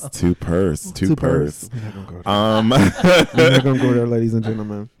 Yikes! Two purse. We're not gonna go there. We're not gonna go there, ladies and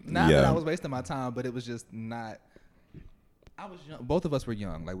gentlemen. Not that Yeah. I was wasting my time, but it was just not. I was young. Both of us were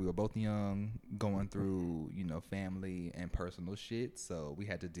young. Like we were both young, going through family and personal shit. So we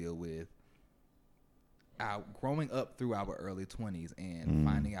had to deal with our growing up through our early 20s and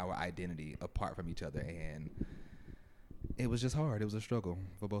finding our identity apart from each other, and it was just hard. It was a struggle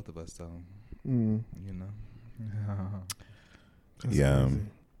for both of us. So That's Yeah. crazy.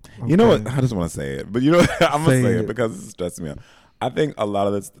 You know Okay. what? I just want to say it, but I'm gonna Say say it. it because it's stressing me out. I think a lot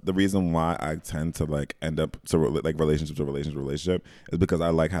of this, the reason why I tend to like end up to like relationship is because I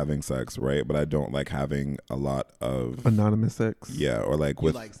like having sex, right? But I don't like having a lot of Anonymous sex. yeah, or like you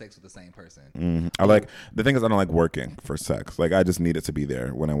with like sex with the same person. I like the thing is I don't like working for sex. Like I just need it to be there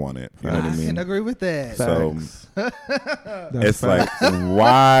when I want it. You know what I I mean? can agree with that. So Facts. it's like That's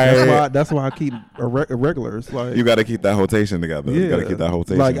why that's why I keep irregulars. Like you got to keep that rotation together. You got to keep that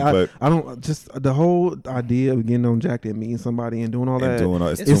rotation. Like but I don't just the whole idea of getting on jacked and meeting somebody and doing all and that. doing all,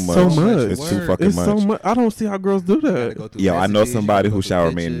 it's It's too so much. much. It's too Work. fucking It's much. so much. I don't see how girls do You gotta that. go through Yo, I know messages, you somebody gotta who go shall through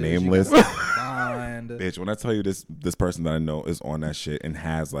remain pictures, you nameless. gotta find- Bitch, when I tell you this person that I know is on that shit and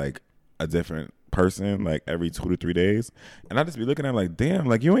has like a different person like every 2 to 3 days, and I just be looking at him like, damn,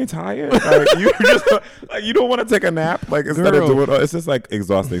 like you ain't tired, like you just like you don't want to take a nap, like instead Girl. of doing it's just like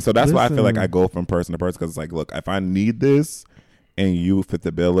exhausting. So that's why I feel like Listen. I go from person to person because it's like, look, if I need this and you fit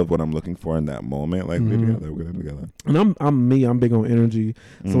the bill of what I'm looking for in that moment, like we're together, we're together. And I'm big on energy.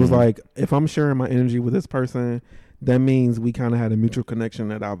 So it's like if I'm sharing my energy with this person, that means we kind of had a mutual connection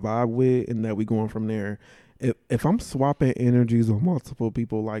that I vibe with and that we going from there. If I'm swapping energies with multiple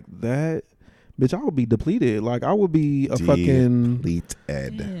people like that, bitch, I would be depleted. Like I would be a fucking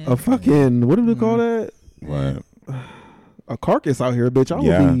what do we call that? What? A carcass out here, bitch. I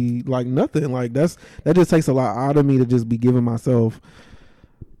Yeah. would be like nothing. Like that just takes a lot out of me to just be giving myself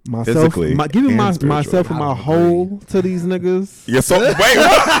Physically giving and myself spiritually. and my I agree. whole to these niggas. Wait,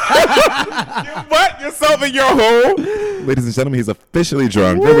 what? Yourself in your hole? Ladies and gentlemen, he's officially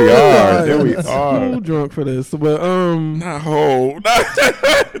drunk. There we are. There we are. Too drunk for this, but Not whole.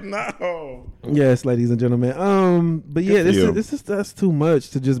 Not whole. yes, ladies and gentlemen. But yeah, Good for you. that's too much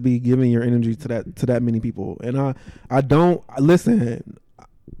to just be giving your energy to that many people. And I don't listen.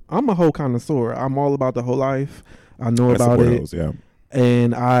 I'm a whole connoisseur. I'm all about the whole life. I know I about support it. those, yeah.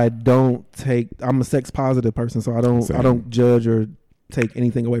 And I don't I'm a sex positive person, so I Same. don't judge or take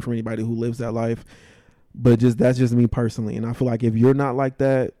anything away from anybody who lives that life. But that's just me personally. And I feel like if you're not like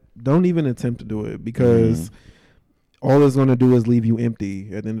that, don't even attempt to do it because all it's going to do is leave you empty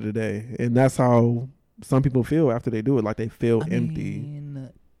at the end of the day. And that's how some people feel after they do it. Like they feel empty.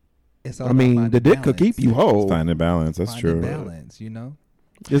 It's all I about mean, finding the dick could keep balance. you whole. Finding balance. That's Finding true. balance, It's You can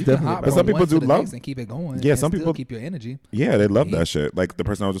definitely hop But from some people one to do the love- next and keep it going. Yeah, and some still people- keep your energy. Yeah, they love Yeah. that shit. Like the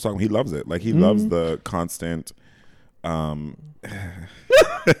person I was just talking, he loves it. Like he loves the constant, the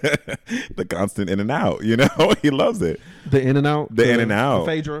constant in and out. You know, he loves it. the in and out. The in and out.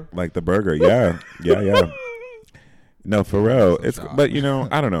 The Phaedra. Like the burger. Yeah, yeah. No, for real. So It's shocked. but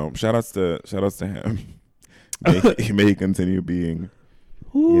I don't know. Shout outs to him. May he continue being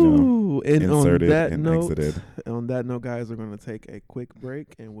Ooh, and inserted on that and note, exited. guys, we're going to take a quick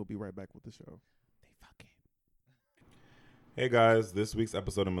break and we'll be right back with the show. Hey guys, this week's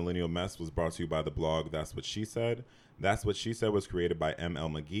episode of Millennial Mess was brought to you by the blog That's What She Said. That's What She Said was created by ML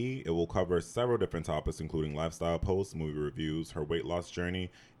McGee. It will cover several different topics, including lifestyle posts, movie reviews, her weight loss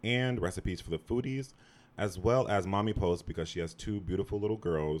journey, and recipes for the foodies, as well as mommy posts because she has 2 beautiful little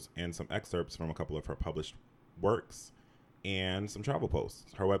girls and some excerpts from a couple of her published works and some travel posts.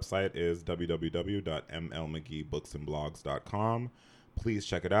 Her website is www.mlmcgeebooksandblogs.com. Please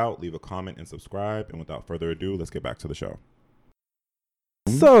check it out, leave a comment, and subscribe. And without further ado, let's get back to the show.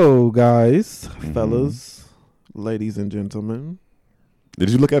 So, guys, fellas, ladies and gentlemen, Did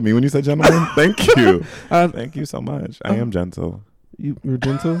you look at me when you said gentlemen? Thank you. I- Thank you so much. I am gentle. you're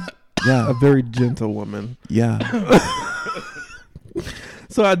gentle, Yeah. a very gentle woman. Yeah.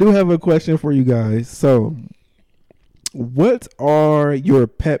 So, I do have a question for you guys. So, what are your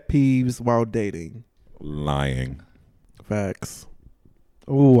pet peeves while dating? Lying. Facts.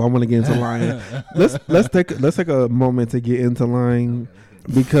 Oh, I want to get into lying. let's take a moment to get into lying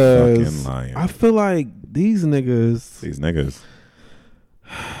because Fucking lying. I feel like these niggas. These niggas.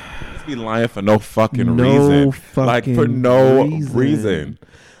 Just be lying for no fucking No reason. fucking Like for no reason. reason.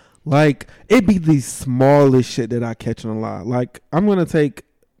 Like it be the smallest shit that I catch on a lie. Like I'm gonna take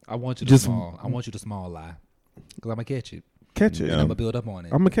I want you to Just- small. I want you to small lie. Because I'm going to catch it. it. Yeah. And I'm going to build up on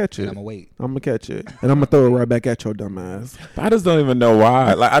it. I'm gonna catch and it. I'm going to wait. I'm gonna catch it, and I'm gonna throw it right back at your dumb ass. I just don't even know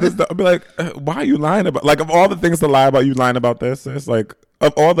why. Like I just don't, I'll be like, why are you lying about? Like of all the things to lie about, you lying about this. It's like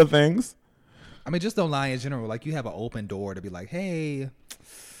of all the things. I mean, just don't lie in general. Like, you have an open door to be like, hey,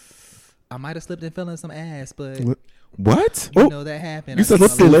 I might have slipped and fell in some ass, but What? you know that happened. You I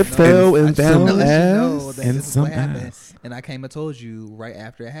just slipped wanna and let you know- fell I in just wanna some let you know ass? that In this is some what happened, ass. and I came and told you right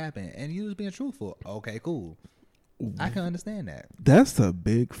after it happened, and you was being truthful. Okay, cool. I can understand that. That's a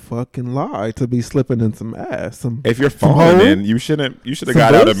big fucking lie to be slipping in some ass. If you're Some falling hole? in, you should have Some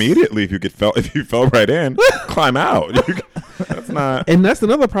got out boots? immediately. If you fell right in, climb out. That's not And that's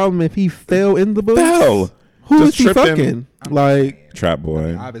another problem. If he fell in the boots, fell. who Just is he tripped in. fucking? I'm Like, Trap I boy.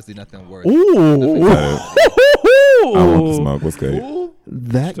 mean, obviously nothing worse. ooh, I want the smoke. What's good?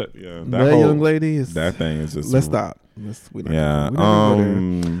 that Yeah, that young lady is. That thing is just. Let's stop. We not Yeah. we not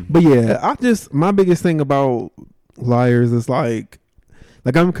gonna go there. But yeah, my biggest thing about liars is like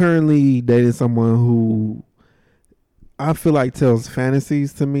I'm currently dating someone who I feel like tells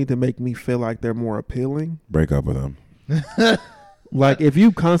fantasies to me to make me feel like they're more appealing. Break up with him. Like if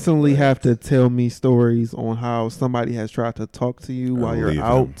you constantly have to tell me stories on how somebody has tried to talk to you while you're leave him.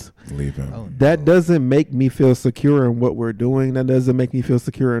 out, Leave him. Oh, that no. doesn't make me feel secure in what we're doing. That doesn't make me feel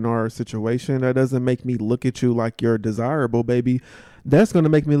secure in our situation. That doesn't make me look at you like you're desirable, baby. That's going to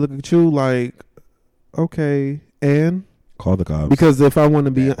make me look at you like, okay, and Call the cops. because if I want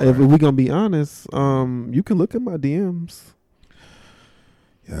to be, That if part. we're going to be honest, you can look at my DMs.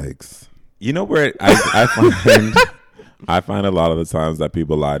 Yikes. You know where I find I find a lot of the times that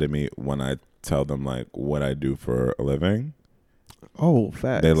people lie to me when I tell them like what I do for a living. Oh,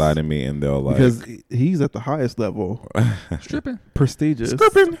 facts. They lie to me and they'll like because he's at the highest level, Stripping. prestigious.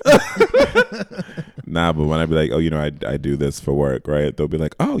 Nah, but when I be like, oh, you know, I do this for work, right? They'll be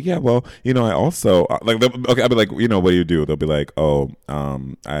like, oh yeah, well, you know, I also okay. I'll be like, you know, what do you do? They'll be like, oh,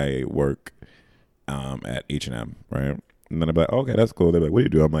 I work at H&M, right? And then I'm like, okay, that's cool. They're like, what do you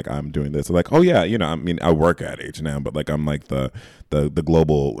do? I'm like, I'm doing this. They're like, oh yeah, you know, I mean, I work at H&M, but like, I'm like the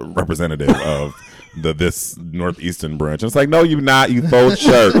global representative of this northeastern branch. And it's like, no, you not. You fold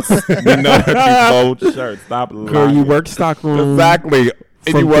shirts. You know that you fold shirts. Stop lying. Girl, you work stockroom. Exactly.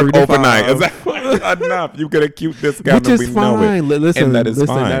 And you from work 3 to overnight. 5. Exactly. Enough. You get a cute discount, Which and is we know it. fine. Listen, And that is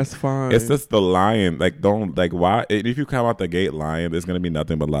listen, fine. that's fine. It's just the lying. Like, don't like why? If you come out the gate lying, there's gonna be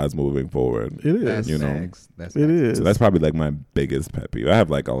nothing but lies moving forward. It is. That's You know. facts. That's It facts. is. So that's probably like my biggest pet peeve. I have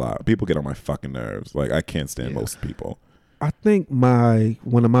like a lot. People get on my fucking nerves. Like I can't stand Yeah. most people. I think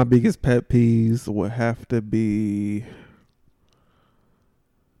one of my biggest pet peeves would have to be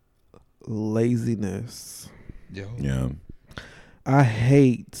laziness. Yo. Yeah. I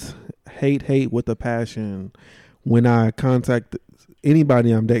hate with a passion when I contact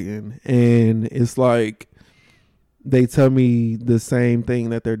anybody I'm dating and it's like they tell me the same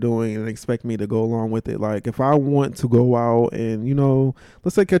thing that they're doing and expect me to go along with it. Like if I want to go out and, you know,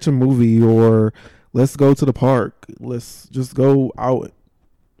 let's say catch a movie or let's go to the park, let's just go out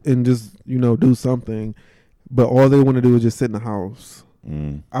and just, you know, do something. But all they want to do is just sit in the house.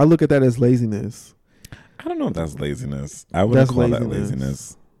 Mm. I look at that as laziness. I don't know if that's laziness. I wouldn't That's call that laziness.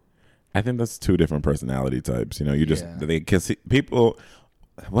 laziness. I think that's two different personality types. You know, you just Yeah. they cause people.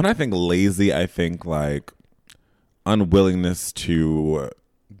 When I think lazy, I think like unwillingness to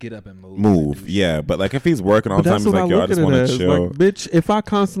Get up and move. move. and do Yeah, but like if he's working all But the time, that's he's what I like, yo, I look at just it want as. to chill. Like, bitch, if I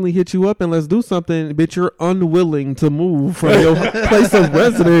constantly hit you up and let's do something, bitch, you're unwilling to move from your place of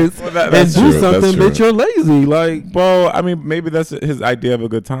residence Well, and that's do true, something, that's bitch, true. you're lazy. Like, Well, I mean, maybe that's his idea of a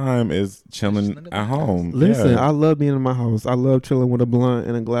good time is chilling Just at home. listen, Yeah. I love being in my house. I love chilling with a blunt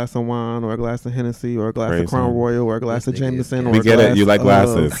and a glass of wine or a glass of Hennessy or a glass Crazy. of Crown Royal or a glass This of nigga is Jameson. gay. Or we a get it. You like glass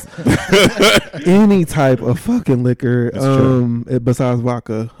of glasses, any type of fucking liquor, It's true. besides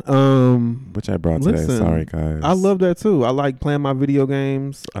vodka. which I brought today. Listen, Sorry, guys. I love that too. I like playing my video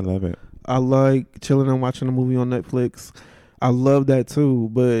games. I love it. I like chilling and watching a movie on Netflix. I love that too,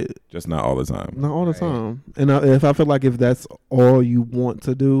 but Just not all the time. not all the Right. time. And if I feel like if that's all you want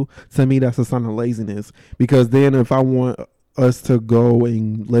to do, to me that's a sign of laziness. Because then if I want us to go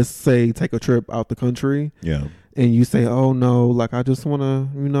and let's say take a trip out the country, Yeah. and you say, "Oh no, like I just want to,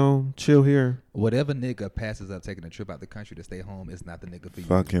 you know, chill here." Whatever nigga passes up taking a trip out the country to stay home is not the nigga for you.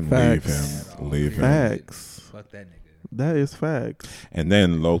 Fucking Facts. leave At all. him. Leave him. Facts. Fuck that nigga. That is facts. And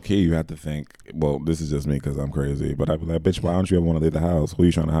then low key, you have to think. Well, this is just me because I'm crazy. But I'd be like, bitch, why don't you ever want to leave the house? Who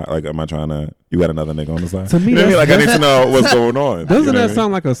you trying to hide? Like, am I trying to? You got another nigga on the side? To me, you know what I mean? Like, I that's- need to know what's going on. Doesn't You know that what I mean?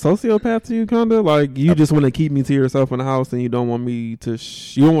 sound like a sociopath to you, kinda? Like you just want to keep me to yourself in the house, and you don't want me to.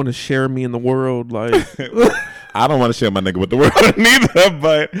 You don't want to share me in the world, like. I don't want to share my nigga with the world neither,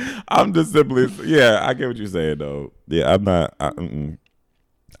 but I'm just simply, yeah, I get what you're saying though. Yeah, I'm not.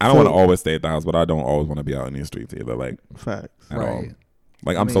 I don't want to always stay at the house, but I don't always want to be out in these streets either. Like Facts. at all. Right.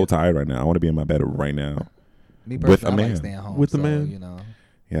 Like I I'm so mean- tired right now. I want to be in my bed right now. Me With personally, a I like man. staying home. With a so, man. You know.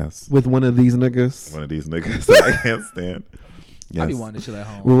 Yes, With one of these niggas. one of these niggas that I can't stand. I be Yes. wanting to chill at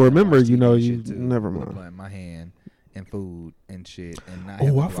home. Well, and remember, watch you TV know, and you shit, too, never with a mind. blunt in my hand and food and shit, and not. Oh, having I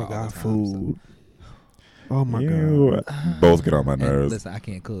to go out all forgot the time, food. Oh my You god. both get on my And nerves. listen, I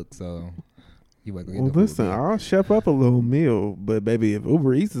can't cook, so you ain't gonna get Well, no food listen, with me. I'll chef up a little meal, but baby, if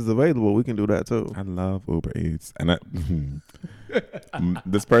Uber Eats is available, we can do that too. I love Uber Eats, and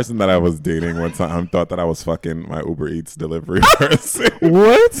this person that I was dating one time thought that I was fucking my Uber Eats delivery person.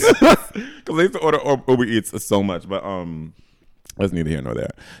 What? Because I used to order Uber Eats so much, but that's neither here nor there.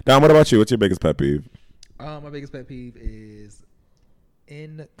 Don, what about you? What's your biggest pet peeve? My biggest pet peeve is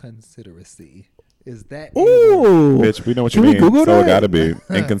inconsideracy. Is that Ooh, Bitch, we know what Can you we mean. Google so it that? gotta be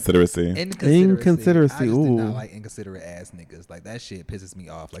inconsideracy. Inconsideracy, I just do ooh. not like inconsiderate ass niggas. Like that shit pisses me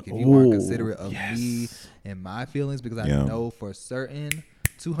off. Like if you aren't Ooh, considerate of me yes. and my feelings, because I Yeah. know for certain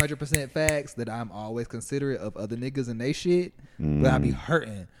 200% facts that I'm always considerate of other niggas and they shit, but I be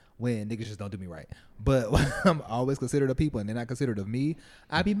hurting when niggas just don't do me right. But when I'm always considerate of people and they're not considerate of me,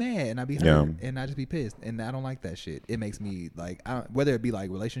 I be mad and I be hurt Yeah. and I just be pissed, and I don't like that shit. It makes me like, whether it be like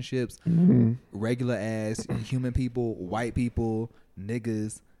relationships, regular ass human people, white people,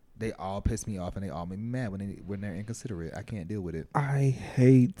 niggas, they all piss me off and they all make me mad when they're inconsiderate. I can't deal with it. I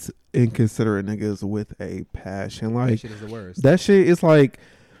hate inconsiderate niggas with a passion. That Like shit is the worst. that shit is like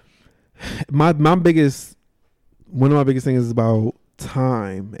my biggest. One of my biggest things is about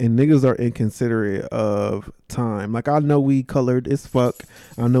time, and niggas are inconsiderate of time. Like I know we colored as fuck.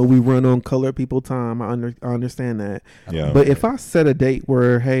 I know we run on colored people time. I understand that. Yeah. But if I set a date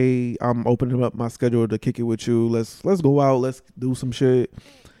where, hey, I'm opening up my schedule to kick it with you, let's go out, let's do some shit,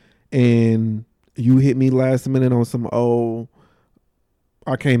 and you hit me last minute on some, oh,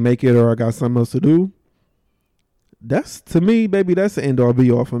 I can't make it or I got something else to do, that's, to me, baby, that's the end all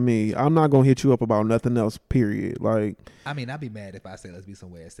be all for me. I'm not gonna hit you up about nothing else, period. Like, I mean, I'd be mad if I say let's be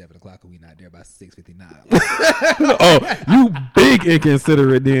somewhere at 7:00 and we not there by 6:59. oh, you big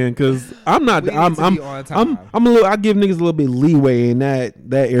inconsiderate then, because I'm not. We need I'm. to I'm. be on time. I'm a little. I give niggas a little bit leeway in that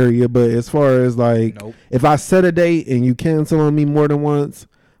area, but as far as like, Nope. if I set a date and you cancel on me more than once,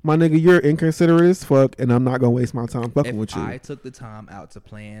 my nigga, you're inconsiderate as fuck, and I'm not gonna waste my time fucking If with you. I took the time out to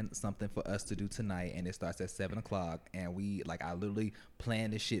plan something for us to do tonight and it starts at 7:00 and we like, I literally plan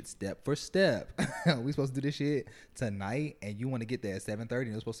this shit step for step. We supposed to do this shit tonight and you want to get there at 7:30 and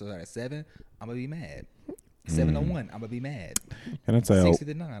it's supposed to start at 7. I'm gonna be mad. 7:01, I'm gonna be mad. Can I tell you?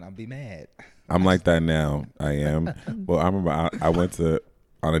 6:59, I'm gonna be mad. I'm like that now. I am. Well, I remember I went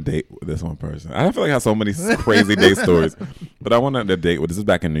on a date with this one person. I feel like I have so many crazy date stories, but I went on a date with. This is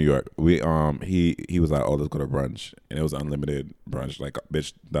back in New York. We he was like, oh, let's go to brunch, and it was unlimited brunch. Like,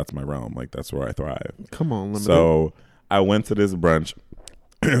 bitch, that's my realm. Like, that's where I thrive. Come on, let me So I went to this brunch.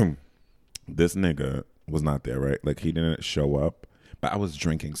 This nigga was not there, right? Like, he didn't show up, but I was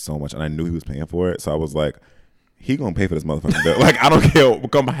drinking so much, and I knew he was paying for it. So I was like, he gonna pay for this motherfucking bill. Like, I don't care,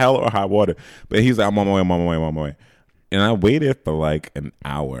 come hell or high water. But he's like, I'm on my way. And I waited for like an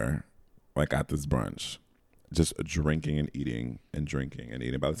hour, like at this brunch, just drinking and eating and drinking and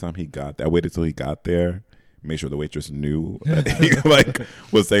eating. By the time he got there, I waited till he got there, made sure the waitress knew that he like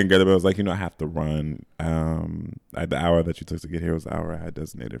was taking care of it. I was like, I have to run. The hour that you took to get here was the hour I had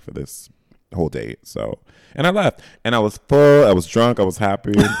designated for this whole date. So, and I left, and I was full, I was drunk, I was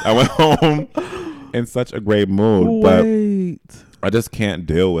happy. I went home in such a great mood, Wait. but I just can't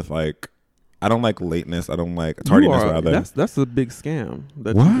deal with like. I don't like lateness. I don't like tardiness. Rather, That's a big scam.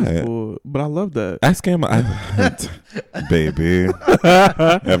 That What? You just pulled. But I love that. I scam. Baby.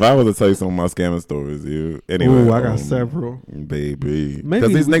 If I was to tell you some of my scamming stories, anyway. Ooh, I got several. Baby. Maybe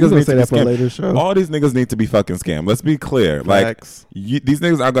Because these we niggas gonna need say to be that for a scammed. later show. All these niggas need to be fucking scammed. Let's be clear. Like, Facts. these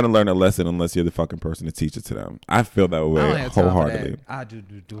niggas aren't gonna learn a lesson unless you're the fucking person to teach it to them. I feel that I don't way have time for wholeheartedly. that. I do.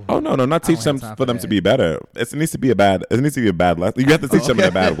 Oh no, not I teach don't them have time for for them to that. be better. It needs to be a bad lesson. You have to teach them in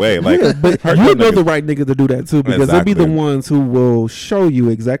a bad way. Like, Yeah, but hurt you them know niggas. the right nigga to do that too, because they'll be the Exactly. ones who will show you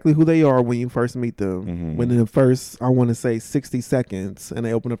exactly who they are when you first meet them. Mhm. When in the first, I want to say 60 seconds, and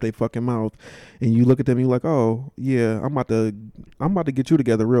they open up their fucking mouth, and you look at them, and you're like, oh yeah, I'm about to get you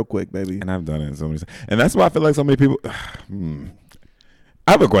together real quick, baby. And I've done it so many times. And that's why I feel like so many people.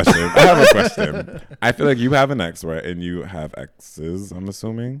 I have a question. I feel like you have an ex, right? And you have exes, I'm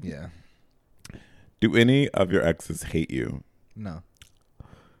assuming. Yeah. Do any of your exes hate you? No.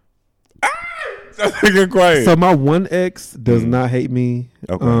 You're quiet. So my one ex does not hate me.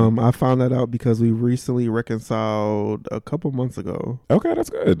 Okay. I found that out because we recently reconciled a couple months ago. Okay, that's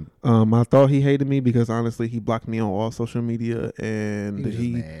good. I thought he hated me because honestly he blocked me on all social media, and He was just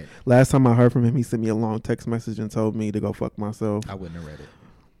mad. last time I heard from him, he sent me a long text message and told me to go fuck myself. I wouldn't have read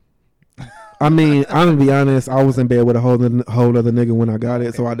it. I mean, I'm gonna be honest, I was in bed with a whole other nigga when I got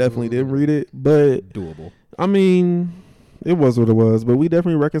it, so I definitely didn't read it. But Doable. I mean, it was what it was. But we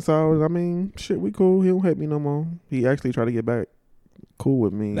definitely reconciled. I mean, shit, we cool. He don't hate me no more. He actually tried to get back cool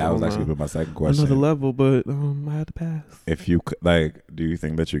with me. That was actually my second question. Another level, but I had to pass. If you like, do you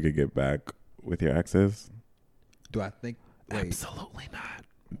think that you could get back with your exes? Do I think? Wait, Absolutely not.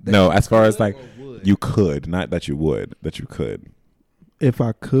 No, as far as like or would? you could, not that you would, that you could. If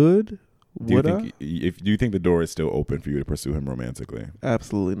I could, Do you would think I? do you think the door is still open for you to pursue him romantically?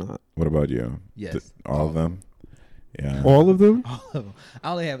 Absolutely not. What about you? Yes, All of them? Yeah. All of them? All of them.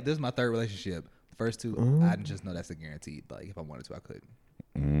 I only have. This is my third relationship. The first two, Oh. I just know that's a guaranteed. Like if I wanted to, I could.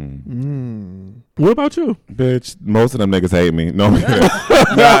 What about you? Bitch, most of them niggas hate me. No, I'm kidding.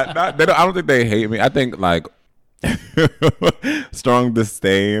 They don't, I don't think they hate me. I think like strong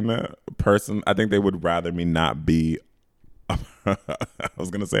disdain person. I think they would rather me not be. I was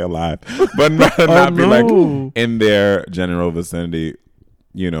gonna say alive, but rather not be like in their general vicinity,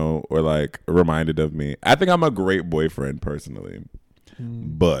 you know, or like reminded of me. I think I'm a great boyfriend personally,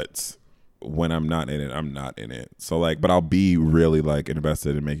 but when I'm not in it, I'm not in it. So like, but I'll be really like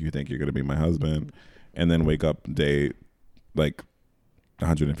invested and make you think you're gonna be my husband, and then wake up day like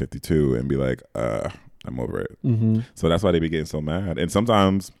 152 and be like, I'm over it. So that's why they be getting so mad. And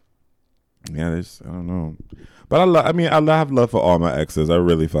sometimes, yeah, I don't know. But I have love for all my exes. I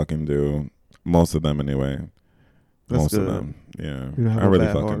really fucking do. Most of them anyway. That's Most good. of them. Yeah. You don't have I a really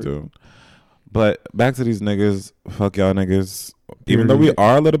bad fucking heart. do. But back to these niggas. Fuck y'all niggas. Even though we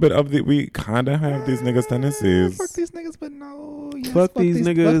are a little bit of we kind of have these niggas tendencies. Fuck these niggas, but no. Yes, Fuck these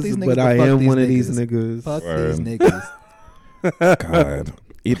niggas, but I am one of these niggas. Fuck Word. these niggas. God.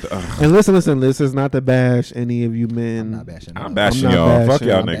 And listen, this is not to bash any of you I'm men. not bashing. I'm none. bashing I'm not y'all. Fuck bashing.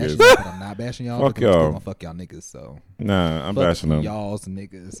 y'all I'm bashing niggas. y'all, but I'm not bashing y'all. Fuck because I'm still y'all. gonna fuck y'all niggas. So Nah, I'm fuck bashing them. y'all's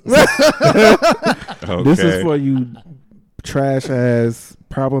niggas. Okay. This is for you trash ass,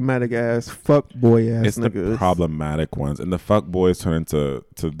 problematic ass, fuck boy ass It's the niggas. problematic ones, and the fuck boys turn into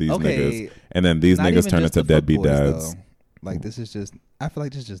these Okay, niggas, and then these Not niggas even turn just into the fuck deadbeat boys, dads. though. Like this is just. I feel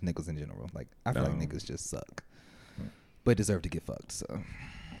like this is just niggas in general. Like I feel like No. niggas just suck, but deserve to get fucked. So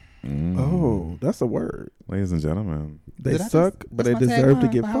Oh, that's a word. Ladies and gentlemen, They Did I suck, just- but that's they my deserve to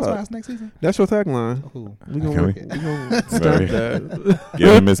tagline get for fucked. Housewives next season. That's your tagline. Ooh. We Can gonna, we- we gonna Very- start that. give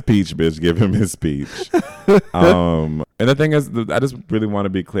him his speech, bitch. Give him his speech. And the thing is, I just really want to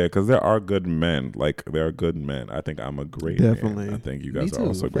be clear because there are good men. Like there are good men. I think I'm a great Definitely. man. I think you Me guys are too,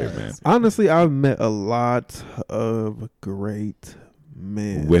 also great men. facts. Honestly, I've met a lot of great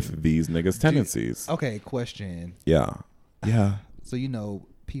men. With these niggas' tendencies. Okay, question. Yeah. Yeah. So you know,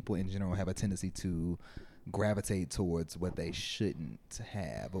 people in general have a tendency to gravitate towards what they shouldn't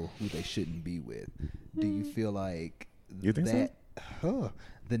have or who they shouldn't be with. Do you feel like You think so? that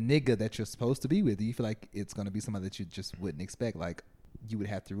the nigga that you're supposed to be with, do you feel like it's gonna be somebody that you just wouldn't expect? Like you would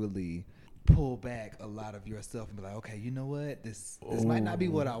have to really pull back a lot of yourself and be like, okay, you know what? This might not be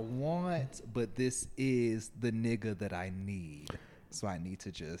what I want, but this is the nigga that I need. So I need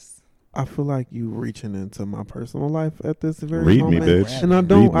to just I feel like you reaching into my personal life at this very Read me, moment. bitch. And I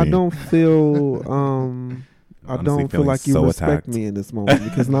Read me. don't feel I Honestly don't feel feeling like you so respect attacked. me in this moment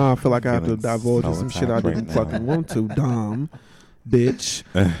because now I feel like I have to Feeling divulge so some shit I attacked didn't right now. fucking want to, dumb bitch.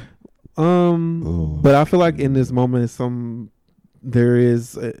 Ooh. But I feel like in this moment there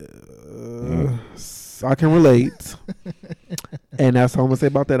is I can relate. And that's all I'm gonna say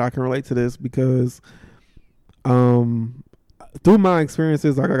about that. I can relate to this because through my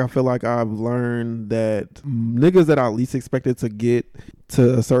experiences, like I feel like I've learned that niggas that I least expected to get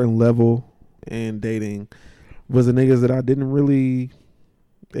to a certain level in dating was the niggas that I didn't really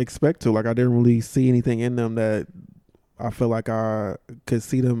expect to. Like I didn't really see anything in them that I feel like I could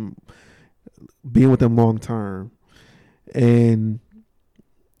see them being with them long term. And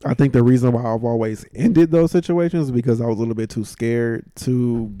I think the reason why I've always ended those situations is because I was a little bit too scared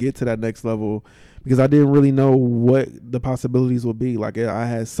to get to that next level because I didn't really know what the possibilities would be. Like I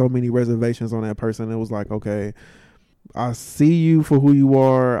had so many reservations on that person. It was like, okay, I see you for who you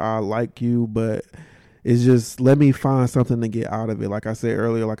are. I like you, but it's just let me find something to get out of it. Like I said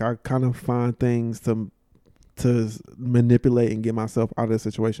earlier, like I kind of find things to manipulate and get myself out of the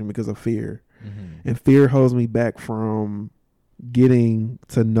situation because of fear. And fear holds me back from getting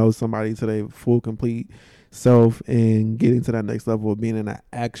to know somebody to their full, complete self and getting to that next level of being in an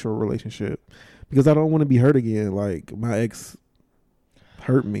actual relationship because I don't want to be hurt again. Like my ex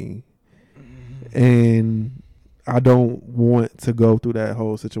hurt me and I don't want to go through that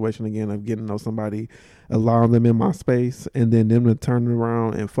whole situation again of getting to know somebody, allowing them in my space and then them to turn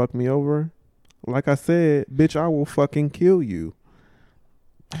around and fuck me over. Like I said, bitch, I will fucking kill you.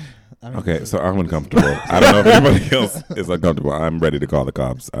 Okay, so I'm uncomfortable. I don't know if anybody else is uncomfortable. I'm ready to call the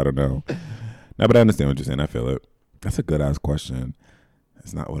cops. I don't know. No, but I understand what you're saying. I feel it. That's a good ass question.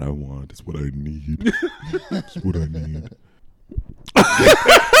 It's not what I want. It's what I need. It's what I need.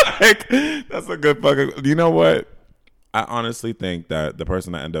 Like, that's a good fucking. You know what? I honestly think that the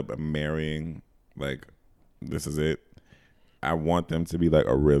person I end up marrying, like, this is it. I want them to be like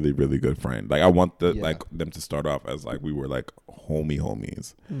a really, really good friend. Like, I want like them to start off as like we were like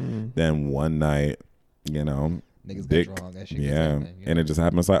homies. Then one night, you know, Niggas dick, get drunk. That shit yeah, gets and it just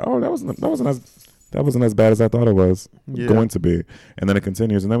happens like, oh, that wasn't as bad as I thought it was going to be, and then it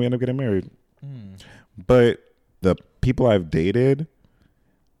continues, and then we end up getting married. But the people I've dated,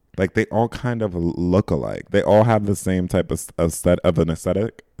 like, they all kind of look alike. They all have the same type of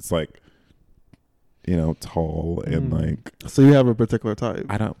aesthetic. It's like, you know, tall and like. So you have a particular type?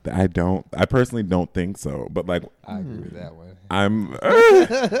 I personally don't think so. But like, I agree with that one.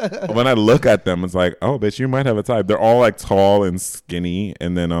 when I look at them, it's like, oh, bitch, you might have a type. They're all like tall and skinny,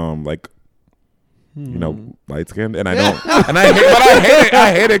 and then like, you know, light skinned, and I don't, and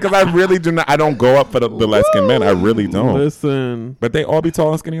I hate it because I really do not. I don't go up for the light skinned men. I really don't. Listen, but they all be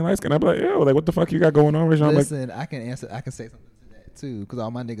tall and skinny and light skinned. I'm like, yo, like, what the fuck you got going on, Rashawn? Listen, like, I can say something to that too, because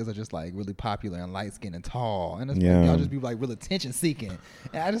all my niggas are just like really popular and light skinned and tall, and it's like, y'all just be like real attention seeking,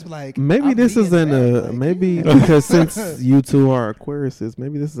 and I just be like, maybe this isn't maybe because since you two are Aquariuses,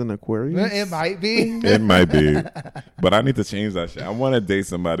 maybe this is an Aquarius. It might be. It might be, but I need to change that shit. I want to date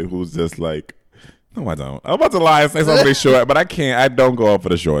somebody who's just like. No, I don't. I'm about to lie and say somebody short, but I can't. I don't go up for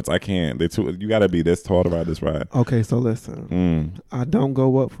the shorts. I can't. You got to be this tall to ride this ride. Okay, so listen. I don't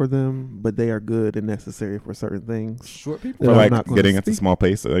go up for them, but they are good and necessary for certain things. Short people? For like getting into small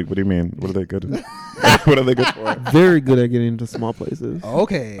places. Like, what do you mean? What are they good at? What are they good for? Very good at getting into small places.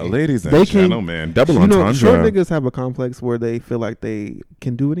 Okay. Ladies and gentlemen, double entendre. Short niggas have a complex where they feel like they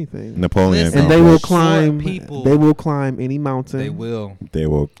can do anything. Napoleon. Listen, and they will climb. People, they will climb any mountain. They will.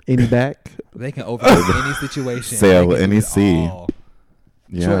 Any back. They can overcome any situation. Sail any sea.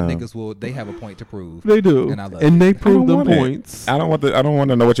 Yeah. Short niggas will. They have a point to prove. They do, and I love and it. they prove them points. I don't want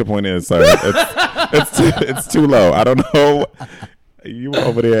to know what your point is. Sorry, it's too low. I don't know. You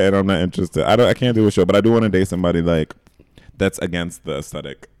over there, and I'm not interested. I can't do a show, but I do want to date somebody like that's against the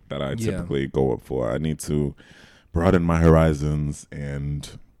aesthetic that I typically go up for. I need to broaden my horizons and,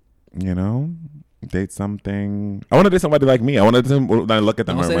 you know, date something. I want to date somebody like me. I want to when I look at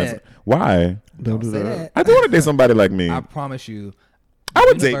them. Why? Don't do that. I do want to date somebody like me. I promise you. I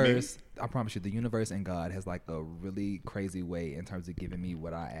would date me. I promise you, the universe and God has like a really crazy way in terms of giving me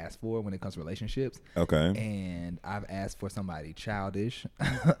what I ask for when it comes to relationships. Okay. And I've asked for somebody childish.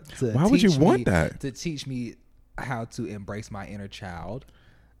 Why would you want that? To teach me how to embrace my inner child.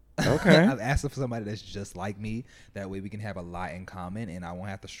 Okay. I've asked for somebody that's just like me. That way we can have a lot in common, and I won't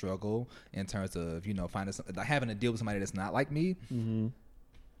have to struggle in terms of, you know, having to deal with somebody that's not like me. Mm-hmm.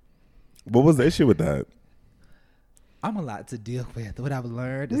 What was the issue with that? I'm a lot to deal with. What I've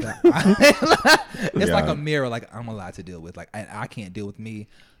learned is that it's like a mirror. Like, I'm a lot to deal with. Like, I can't deal with me.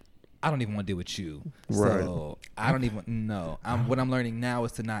 I don't even want to deal with you. Right. So I don't even know. What I'm learning now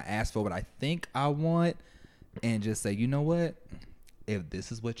is to not ask for what I think I want, and just say, you know what? If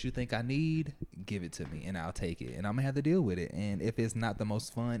this is what you think I need, give it to me, and I'll take it, and I'm gonna have to deal with it. And if it's not the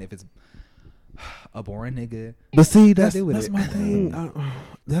most fun, if it's a boring nigga, but see, that's my thing.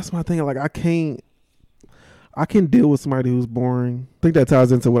 That's my thing. Like, I can deal with somebody who's boring. I think that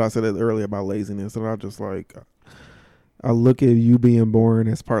ties into what I said earlier about laziness. And I just like, I look at you being boring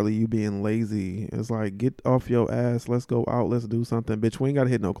as partly you being lazy. It's like, get off your ass. Let's go out. Let's do something. Bitch, we ain't got to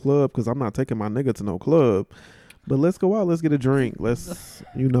hit no club because I'm not taking my nigga to no club. But let's go out. Let's get a drink. Let's,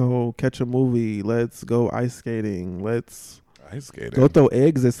 you know, catch a movie. Let's go ice skating. Let's go throw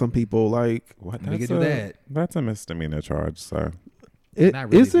eggs at some people. Like, what? We can do that. That's a misdemeanor charge, sir. Not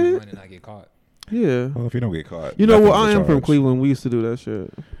really is it? And not get caught. Yeah. Well, if you don't get caught. You know what? I am from Cleveland. We used to do that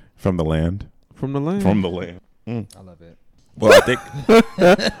shit. From the land? From the land. From the land. I love it. Well, I think.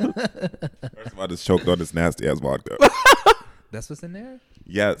 First of all, I just choked on this nasty ass vodka. That's what's in there?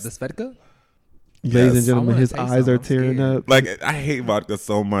 Yes. The Svedka? Ladies and gentlemen, his eyes are tearing up. Like, I hate vodka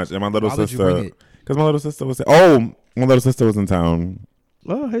so much. And my little sister. Because my little sister was. My little sister was in town.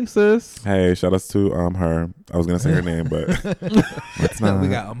 Oh, hey, sis. Hey, shout out to her. I was going to say her name, but it's not. We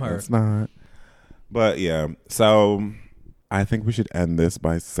got her. It's not. But yeah, so I think we should end this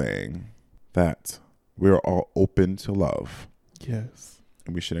by saying that we're all open to love. Yes.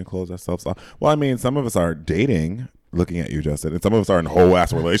 And we shouldn't close ourselves off. Well, I mean, some of us are dating, looking at you, Justin, and some of us are in whole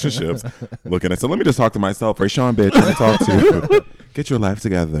ass relationships looking at. So let me just talk to myself. Rashawn, bitch, let me talk to you. Get your life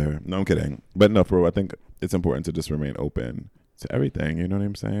together. No, I'm kidding. But no, for real, I think it's important to just remain open to everything. You know what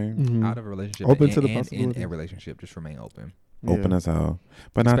I'm saying? Out of a relationship. Open to the and possibility. in a relationship, just remain open. Open Yeah. as hell,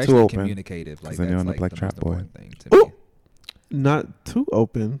 but not Especially too open. communicative. Like then you're that's on the like Black the Trap most Boy. important thing to me. Not too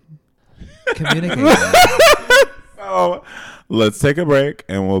open. Communicating. So let's take a break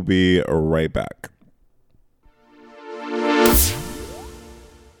and we'll be right back.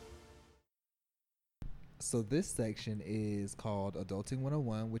 So this section is called Adulting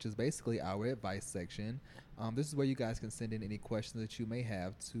 101, which is basically our advice section. This is where you guys can send in any questions that you may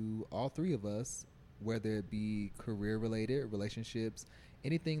have to all three of us, whether it be career related, relationships,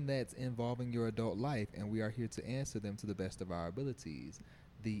 anything that's involving your adult life, and we are here to answer them to the best of our abilities.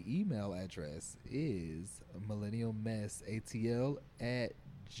 The email address is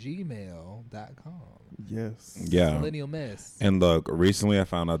millennialmessatl@gmail.com. Yes. Yeah. Millennial Mess. And look, recently I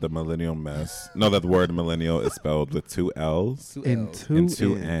found out that millennial mess. No, that the word millennial is spelled with two L's Two And L's. two, and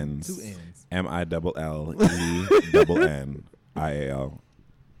two N's. Two N's. N's. MILLENNIAL.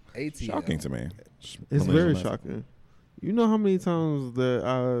 ATL. Shocking to me. It's Millennial very mess. shocking. You know how many times that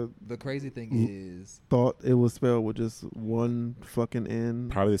I The crazy thing Mm. is, thought it was spelled with just one fucking N?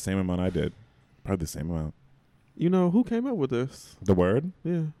 Probably the same amount I did. Probably the same amount. You know who came up with this? The word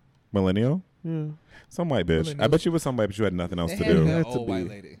Yeah, millennial. yeah. Some white bitch. I Millennials. bet you was some white bitch you had nothing else it to had to do. be Had an to old white be.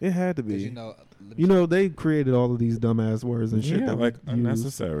 lady. It had to 'Cause be. you know, You know, they created all of these dumbass words and shit. Yeah, that we like use.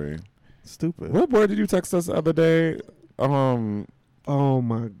 unnecessary. Stupid. What word did you text us the other day? Oh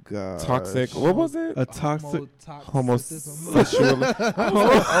my god. Toxic. What was it? A toxic. Homosexual.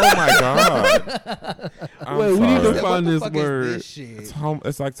 Oh my god. I'm Wait, we need to sorry. find this Is word. this shit?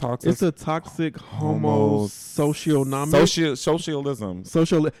 It's like toxic. It's a toxic homosocionomic. Socialism.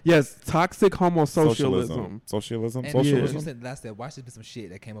 Social. Yes, toxic homosocialism. Socialism. And Socialism. you said last that watch this be some shit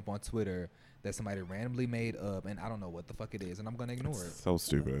that came up on Twitter that somebody randomly made up, and I don't know what the fuck it is, and I'm gonna ignore it. So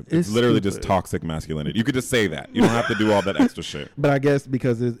stupid. It's It's literally just stupid. toxic masculinity. You could just say that. You don't have to do all that extra shit. But I guess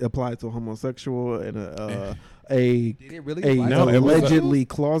because it applied to homosexual and a Did it really? a apply to No, it was a- allegedly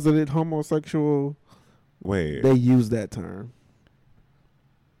closeted homosexual, Wait, they use that term.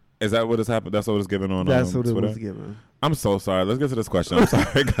 is that what has happened? That's what was given on That's what it Twitter? was given. I'm so sorry. Let's get to this question. I'm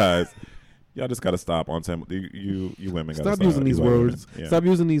sorry, guys. Y'all just gotta stop on time. You women gotta Stop using you these white women. words. Yeah. Stop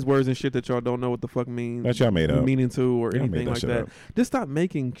using these words and shit that y'all don't know what the fuck mean. That y'all made up. Meaning to or Y'all made anything that like shit that. up. Just stop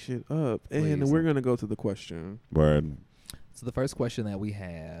making shit up. And Please. we're gonna go to the question. Word. So the first question that we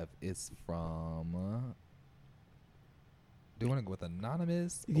have is from. Do you want to go with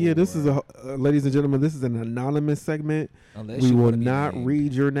anonymous? Yeah, this is or- ladies and gentlemen, this is an anonymous segment. Unless We you will wanna be not named.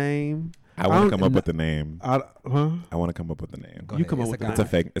 read your name. I want don't- to come up with the name. Huh? I want to come up with the name. Go You ahead. come up It's with a the It's a guy.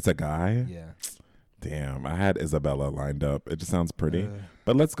 fake. It's a guy. Yeah. Damn, I had Isabella lined up. It just sounds pretty. Uh,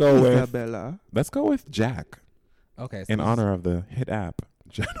 But let's go with Isabella. Jack okay. So in this honor of the hit app.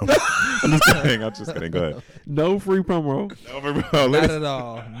 I'm just kidding. I'm just kidding. Go ahead. No free promo. Not at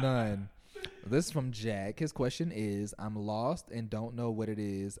all. None. This is from Jack. His question is, I'm lost and don't know what it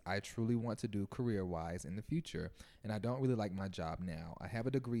is I truly want to do career-wise in the future, and I don't really like my job now. I have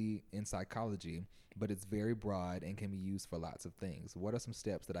a degree in psychology, but it's very broad and can be used for lots of things. What are some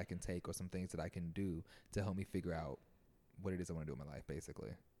steps that I can take or some things that I can do to help me figure out what it is I want to do in my life,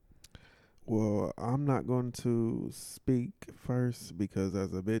 basically? Well, I'm not going to speak first because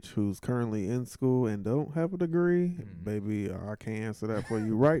as a bitch who's currently in school and don't have a degree, baby, I can't answer that for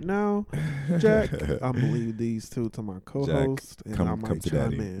you right now, Jack. I'm gonna leave these two to my co-host, and I come might to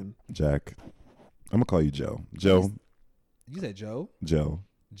chime daddy. in. Jack. I'm gonna call you Joe. Joe. You said Joe? Joe.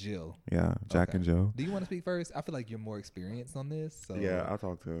 Jill. Yeah. Jack Okay. and Joe. Do you want to speak first? I feel like you're more experienced on this. So Yeah, I'll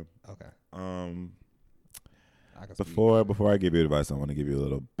talk to him. Okay. I can speak. Before I give you advice, I want to give you a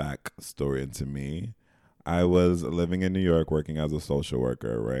little backstory into me. I was living in New York working as a social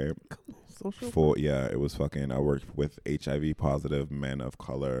worker, right? Social. It was fucking. I worked with HIV positive men of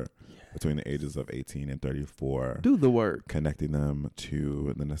color between the ages of 18 and 34. Do the work. Connecting them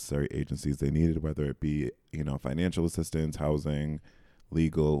to the necessary agencies they needed, whether it be, financial assistance, housing,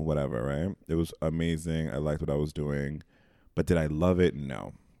 legal, whatever, right? It was amazing. I liked what I was doing. But did I love it?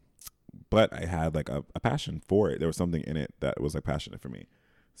 No. But I had like a passion for it. There was something in it that was like passionate for me.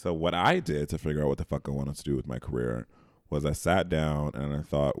 So what I did to figure out what the fuck I wanted to do with my career was I sat down and I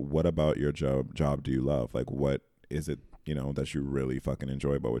thought, what about your job do you love? Like, what is it, that you really fucking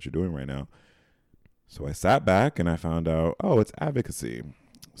enjoy about what you're doing right now? So I sat back and I found out, oh, it's advocacy.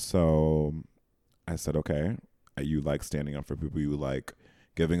 So I said, okay, you like standing up for people, you like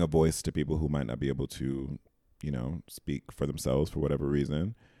giving a voice to people who might not be able to, speak for themselves for whatever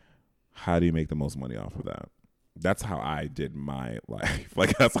reason. How do you make the most money off of that? that's how I did my life.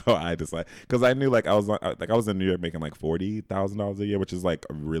 Like that's how I decided, because I knew like I was in New York making like $40,000 a year, which is like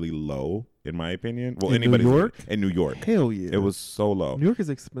really low in my opinion. Well, In New York? In New York, Hell yeah. it was so low. New York is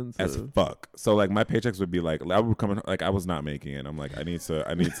expensive. As fuck. So like my paychecks would be like I would come in, like I was not making it. I'm like I need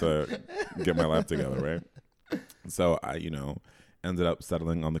to get my life together, right? So I ended up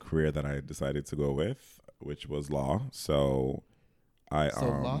settling on the career that I decided to go with, which was law. So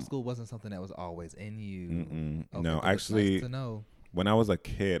law school wasn't something that was always in you. Okay, no, but it's actually, nice to know. when I was a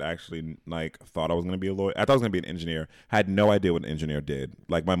kid, I actually like thought I was gonna be a lawyer. I thought I was gonna be an engineer. I had no idea what an engineer did.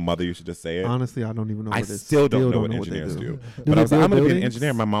 Like my mother used to just say it. Honestly, I don't even know. I what it is. still don't know what they engineers do. Do But I was they like, I'm gonna build be an buildings?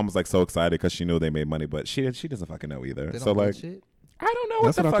 engineer. My mom was like so excited because she knew they made money, but she doesn't fucking know either. They don't So build like, shit? I don't know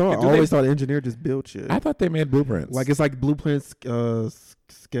That's what what the I fuck. thought. I always thought engineer just built shit. I thought they made blueprints. Like it's like blueprints. What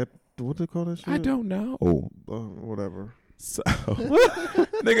do they call that shit? I don't know. Whatever. So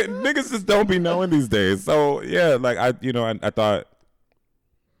niggas just don't be knowing these days. So yeah, like I thought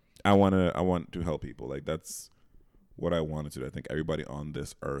I want to help people. Like that's what I wanted to do. I think everybody on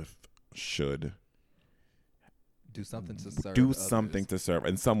this earth should Do something to serve. do others. something to serve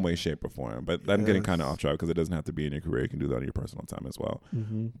in some way, shape, or form. But I'm getting kind of Yes. off track because it doesn't have to be in your career. You can do that on your personal time as well.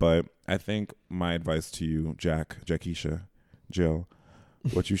 Mm-hmm. But I think my advice to you, Jackisha, Jill,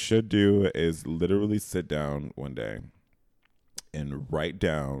 what you should do is literally sit down one day and write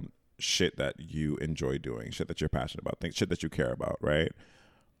down shit that you enjoy doing, shit that you're passionate about, shit that you care about, right?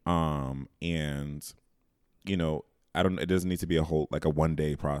 And it doesn't need to be a whole like a one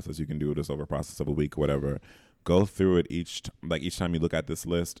day process. You can do this over a process of a week, whatever. Go through it each time you look at this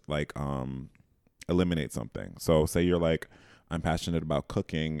list, like eliminate something. So say you're like, I'm passionate about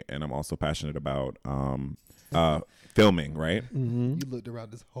cooking and I'm also passionate about filming, right? Mm-hmm. You looked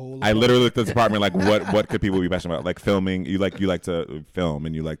around this whole. I literally looked at this department like what could people be passionate about? Like filming, you like to film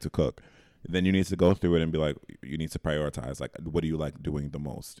and you like to cook. Then you need to go through it and be like, you need to prioritize, like what do you like doing the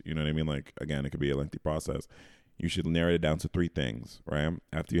most? You know what I mean? Like again, it could be a lengthy process. You should narrow it down to 3 things, right?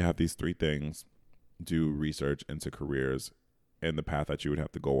 After you have these 3 things, do research into careers and the path that you would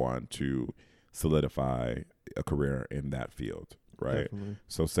have to go on to solidify a career in that field, right? Definitely.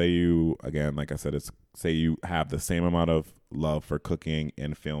 So say you, again, like I said, say you have the same amount of love for cooking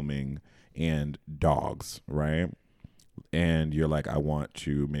and filming and dogs, right? And you're like, I want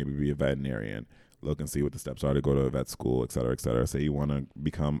to maybe be a veterinarian. Look and see what the steps are to go to a vet school, et cetera, et cetera. Say you want to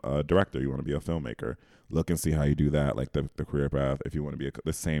become a director, you want to be a filmmaker. Look and see how you do that, like the career path. If you want to be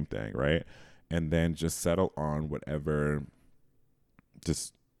the same thing, right? And then just settle on whatever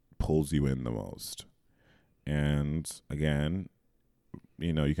just pulls you in the most. And again,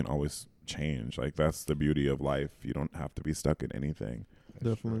 you can always change. Like that's the beauty of life. You don't have to be stuck in anything.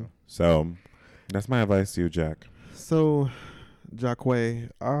 Definitely. So that's my advice to you, Jack. So, Jacquay,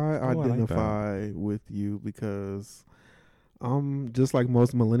 I like identify with you because I'm just like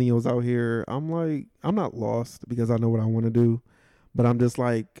most millennials out here. I'm not lost because I know what I want to do, but I'm just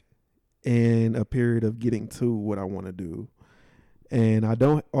like in a period of getting to what I want to do. And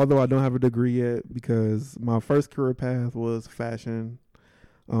although I don't have a degree yet, because my first career path was fashion.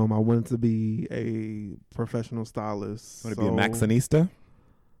 I wanted to be a professional stylist. Want to be a Maxinista?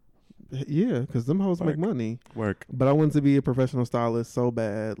 Yeah, because them hoes make money. Work. But I wanted to be a professional stylist so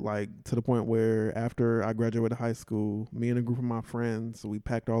bad, like to the point where after I graduated high school, me and a group of my friends, we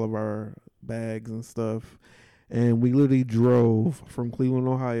packed all of our bags and stuff, and we literally drove from Cleveland,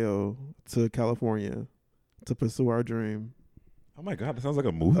 Ohio to California to pursue our dream Oh my God, that sounds like a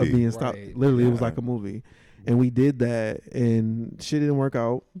of movie. being Right. Literally, it was Yeah. like a movie. And we did that, and shit didn't work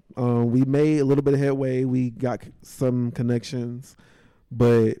out. We made a little bit of headway. We got some connections,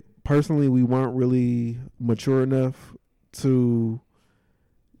 but personally, we weren't really mature enough to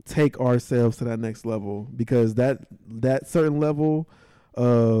take ourselves to that next level, because that certain level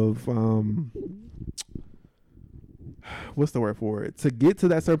of what's the word for it? To get to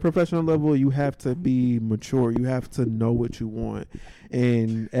that certain professional level, you have to be mature. You have to know what you want.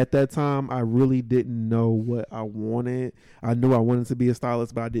 And at that time, I really didn't know what I wanted. I knew I wanted to be a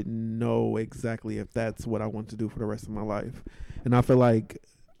stylist, but I didn't know exactly if that's what I want to do for the rest of my life. And I feel like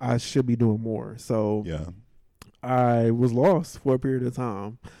I should be doing more. So Yeah. I was lost for a period of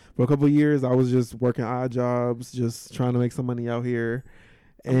time. For a couple of years, I was just working odd jobs, just trying to make some money out here.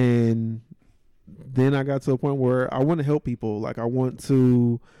 And then I got to a point where I want to help people. Like, I want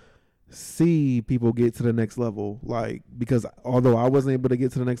to see people get to the next level. Like, because although I wasn't able to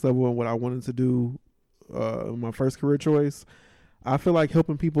get to the next level and what I wanted to do, my first career choice, I feel like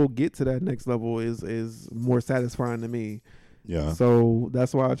helping people get to that next level is more satisfying to me. Yeah. So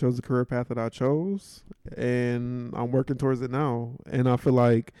that's why I chose the career path that I chose, and I'm working towards it now. And I feel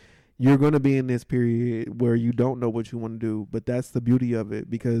like you're going to be in this period where you don't know what you want to do, but that's the beauty of it,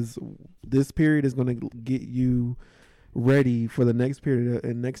 because this period is going to get you ready for the next period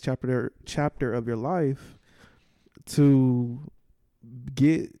and next chapter of your life to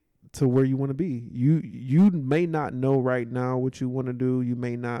get to where you want to be. You may not know right now what you want to do. You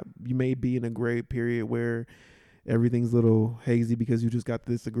may be in a grade period where everything's a little hazy because you just got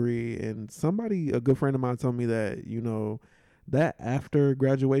this degree. And a good friend of mine told me that, that after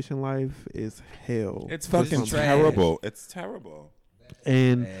graduation life is hell. It's fucking terrible. It's terrible.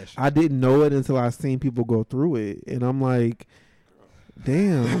 And I didn't know it until I seen people go through it. And I'm like,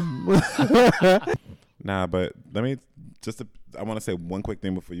 damn. Nah, but I want to say one quick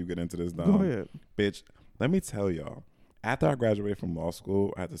thing before you get into this. Go ahead. Bitch, let me tell y'all. After I graduated from law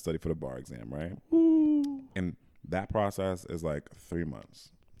school, I had to study for the bar exam, right? Ooh. And that process is like 3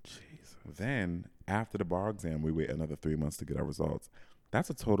 months. Jesus. Then after the bar exam, we wait another 3 months to get our results. That's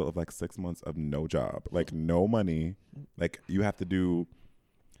a total of like 6 months of no job, like no money. Like you got to do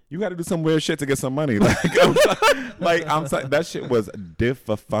some weird shit to get some money. Like, I'm sorry, that shit was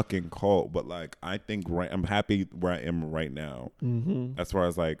fucking cold. But like, I think I'm happy where I am right now, as far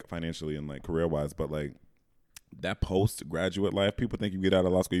as like financially and like career wise. But like that postgraduate life, people think you get out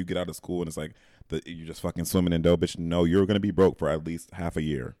of law school, you get out of school, and it's like you're just fucking swimming in dough, bitch. No, you're gonna be broke for at least half a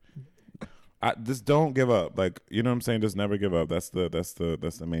year. Just don't give up. Like, you know what I'm saying? Just never give up. That's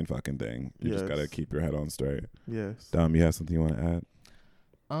the main fucking thing. You just gotta keep your head on straight. Yes. Dom, you have something you want to add?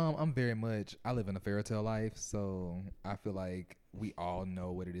 I live in a fairy tale life, so I feel like we all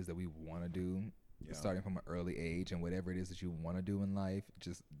know what it is that we want to do, starting from an early age, and whatever it is that you want to do in life,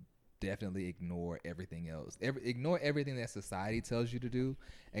 just definitely ignore everything else. Ignore everything that society tells you to do,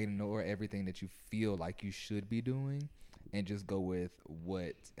 ignore everything that you feel like you should be doing, and just go with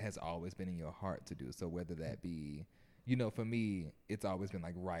what has always been in your heart to do. So whether that be, for me, it's always been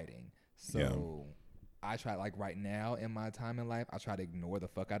like writing. So I try, like right now in my time in life, I try to ignore the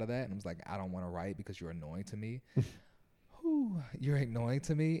fuck out of that. And I was like, I don't want to write because you're annoying to me. You're annoying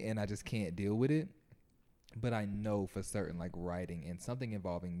to me, and I just can't deal with it. But I know for certain, like writing and something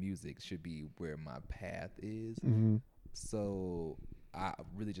involving music should be where my path is. Mm-hmm. So I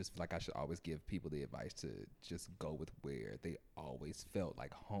really just feel like I should always give people the advice to just go with where they always felt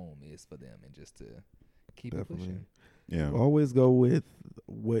like home is for them, and just to keep it pushing. Yeah. Always go with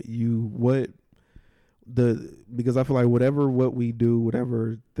because I feel like what we do,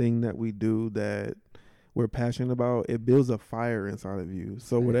 whatever thing that we do that we're passionate about, it builds a fire inside of you.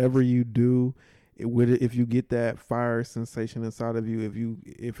 So whatever you do, if you get that fire sensation inside of you,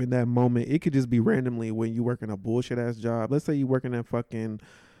 if in that moment, it could just be randomly when you work in a bullshit ass job. Let's say you working at fucking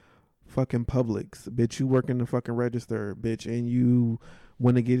Publix, bitch. You work in the fucking register, bitch, and you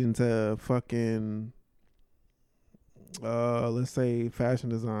want to get into fucking let's say fashion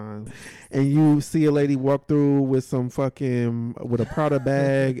design, and you see a lady walk through with a Prada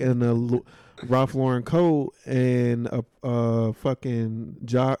bag and a Ralph Lauren coat and a fucking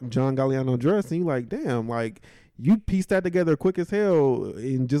John Galliano dress, and you like, damn, like you piece that together quick as hell,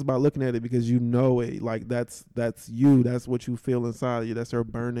 and just by looking at it, because you know it, like that's you, that's what you feel inside of you, that's your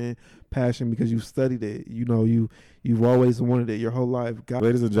burning passion, because you've studied it, you've always wanted it your whole life.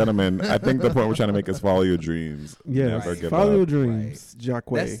 Ladies and gentlemen, I think the point we're trying to make is follow your dreams. Never give follow up. Your dreams, Jacques.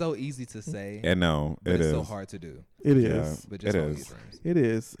 That's so easy to say, and no, but it's is so hard to do. It is. But just follow your dreams. It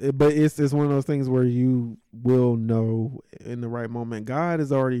is. But it's one of those things where you will know in the right moment. God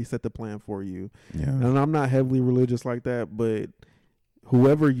has already set the plan for you. Yeah. And I'm not heavily religious like that, but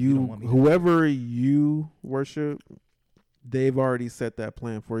whoever you worship, they've already set that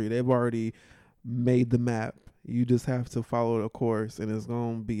plan for you. They've already made the map. You just have to follow the course, and it's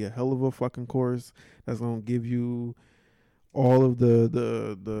going to be a hell of a fucking course that's going to give you all of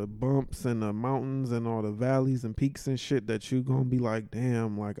the bumps and the mountains and all the valleys and peaks and shit that you gonna be like,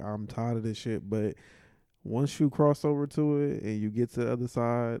 damn, like I'm tired of this shit. But once you cross over to it and you get to the other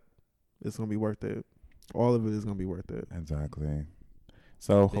side, it's gonna be worth it. All of it is gonna be worth it. Exactly.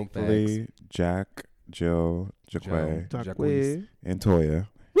 So big hopefully facts. Jack, Jill, Jaquay, and Toya,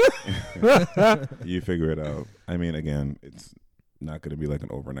 you figure it out. I mean, again, it's not gonna be like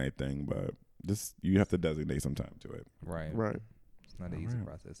an overnight thing, but you have to designate some time to it. Right. It's not an easy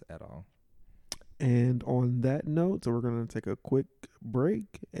process at all. And on that note, so we're going to take a quick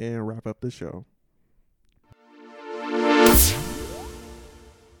break and wrap up the show.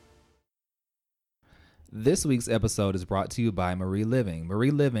 This week's episode is brought to you by Marie Living.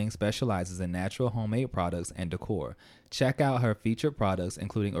 Marie Living specializes in natural homemade products and decor. Check out her featured products,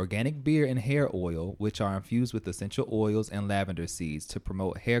 including organic beard and hair oil, which are infused with essential oils and lavender seeds to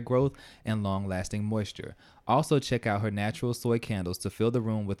promote hair growth and long-lasting moisture. Also, check out her natural soy candles to fill the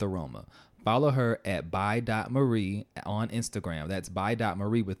room with aroma. Follow her at by.marie on Instagram. That's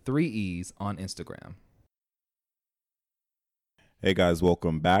by.marie with 3 E's on Instagram. Hey guys,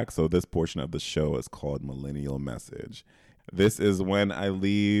 welcome back. So this portion of the show is called Millennial Message. This is when I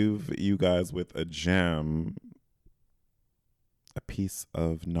leave you guys with a gem, a piece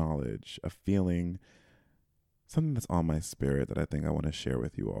of knowledge, a feeling, something that's on my spirit that I think I want to share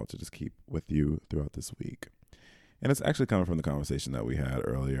with you all to just keep with you throughout this week. And it's actually coming from the conversation that we had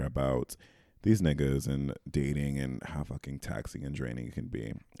earlier about these niggas and dating and how fucking taxing and draining it can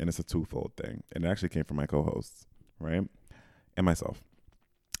be. And it's a twofold thing. And it actually came from my co-hosts, right? And myself.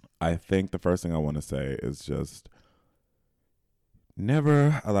 I think the first thing I want to say is just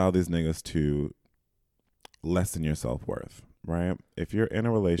never allow these niggas to lessen your self-worth, right? If you're in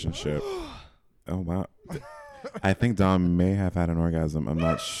a relationship, oh wow. I think Dom may have had an orgasm. I'm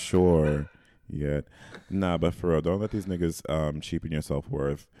not sure yet. Nah, but for real, don't let these niggas cheapen your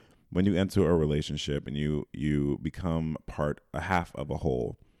self-worth. When you enter a relationship and you become a half of a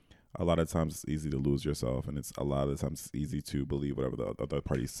whole, a lot of times it's easy to lose yourself, and it's a lot of the times it's easy to believe whatever the other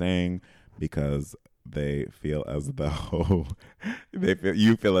party's saying because they feel as though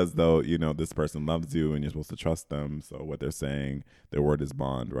you feel as though, you know, this person loves you and you're supposed to trust them. So what they're saying, their word is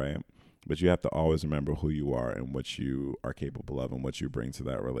bond, right? But you have to always remember who you are and what you are capable of and what you bring to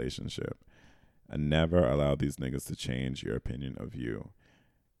that relationship. And never allow these niggas to change your opinion of you.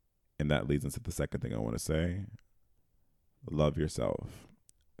 And that leads into the second thing I want to say. Love yourself.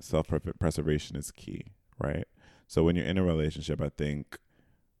 Self-preservation is key, right? So when you're in a relationship, I think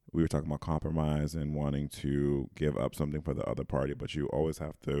we were talking about compromise and wanting to give up something for the other party, but you always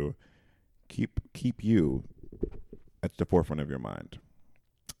have to keep you at the forefront of your mind.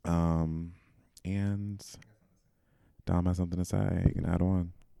 And Dom has something to say. You can add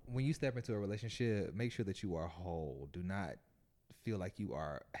on. When you step into a relationship, make sure that you are whole. Do not feel like you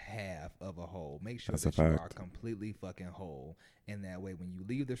are half of a whole. Make sure that you are completely fucking whole. And that way, when you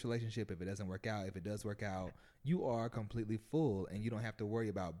leave this relationship, if it doesn't work out, if it does work out, you are completely full and you don't have to worry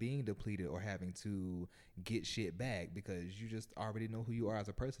about being depleted or having to get shit back, because you just already know who you are as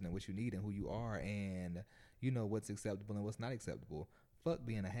a person and what you need and who you are, and you know what's acceptable and what's not acceptable. Fuck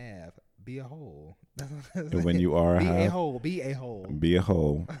being a half. Be a whole. And when you are a half, be a whole. Be a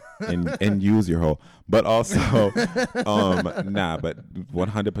whole. And use your whole. But also, but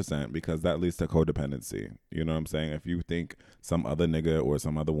 100%, because that leads to codependency. You know what I'm saying? If you think some other nigga or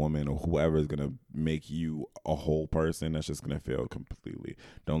some other woman or whoever is going to make you a whole person, that's just going to fail completely.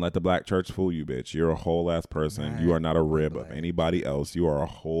 Don't let the black church fool you, bitch. You're a whole ass person. Right. You are not a rib of anybody else. You are a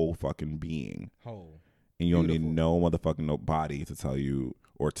whole fucking being. Whole. And you don't need no motherfucking body to tell you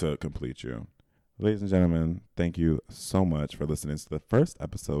or to complete you. Ladies and gentlemen, thank you so much for listening to the first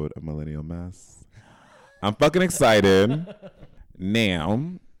episode of Millennial Mess. I'm fucking excited.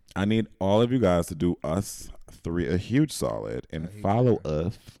 Now, I need all of you guys to do us three a huge solid and follow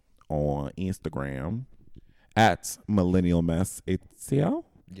us on Instagram at Millennial Mess ATL.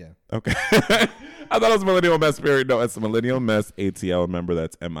 Yeah. Okay. I thought it was Millennial Mess Spirit. No, it's Millennial Mess ATL. Remember,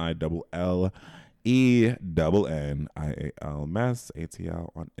 that's MILLENNIAL Mess ATL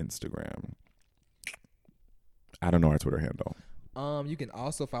on Instagram. I don't know our Twitter handle. You can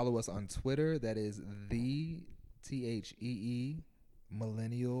also follow us on Twitter. That is the THEE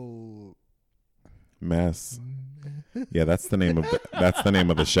Millennial Mess. Yeah, that's the name of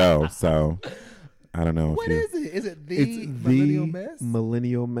the show. So I don't know. What is it? Is it the Millennial Mess?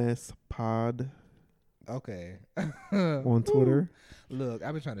 Millennial Mess Pod. Okay. On Twitter. Look,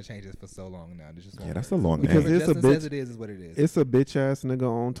 I've been trying to change this for so long now. That's a long because name. It's a bitch. It is what it is. It's a bitch ass nigga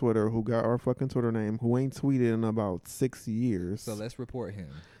on Twitter who got our fucking Twitter name, who ain't tweeted in about 6 years. So let's report him.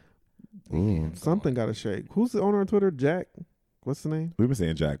 Ooh, something got to shake. Who's on our Twitter? Jack. What's the name? We've been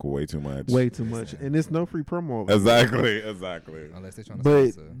saying Jack way too much. Way too much, and it's no free promo. Exactly. Unless they're trying to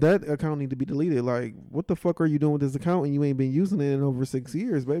but sponsor. That account need to be deleted. Like, what the fuck are you doing with this account and you ain't been using it in over 6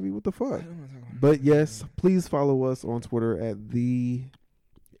 years, baby? What the fuck? But yes, please follow us on Twitter at the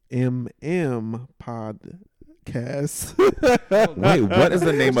MM Podcast. Wait, what is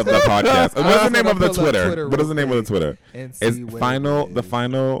the name of the podcast? What's the name of the Twitter? What is the name of the Twitter? It's final. The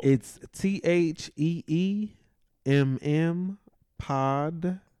final. It's THEEMM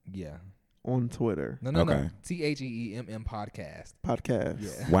Pod. Yeah. on Twitter. No. Okay. THEEMM podcast. Podcast.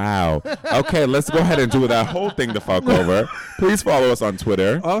 Yeah. Wow. Okay, let's go ahead and do that whole thing the fuck over. Please follow us on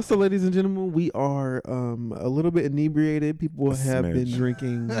Twitter. Also, ladies and gentlemen, we are a little bit inebriated. People have been Smidge.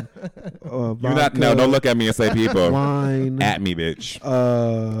 drinking You're vodka, not. No, don't look at me and say people. wine. At me, bitch.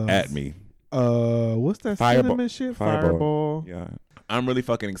 At me. What's that cinnamon shit? Fireball. Yeah. I'm really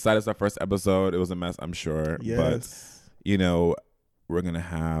fucking excited. It's our first episode. It was a mess, I'm sure. Yes. But, you know, we're going to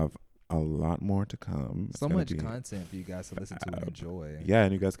have a lot more to come. It's So gonna much be- content for you guys to listen to and enjoy. Yeah,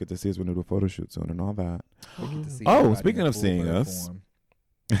 and you guys get to see us when we do a photo shoot soon and all that. We get to see Oh, everybody speaking in of full seeing bird us, form.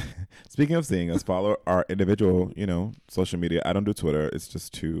 Speaking of seeing us, follow our individual, social media. I don't do Twitter. It's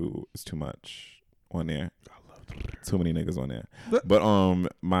just too much on there. I love Twitter. Too many niggas on there. But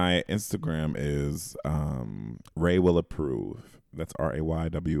my Instagram is Ray Will Approve. That's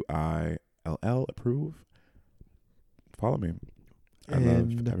RAYWILL approve. Follow me. I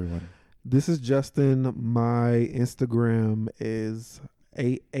And love everyone. This is Justin. My Instagram is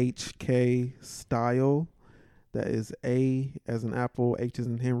AHK Style. That is A as in Apple, H as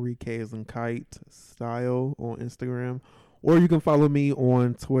in Henry, K as in Kite Style on Instagram. Or you can follow me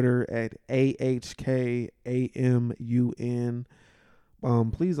on Twitter at AHKAMUN.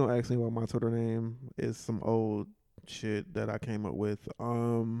 Please don't ask me what my Twitter name is. Some old shit that I came up with.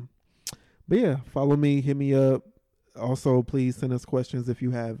 But yeah, follow me, hit me up. Also, please send us questions if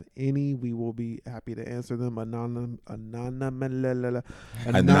you have any. We will be happy to answer them anonymously.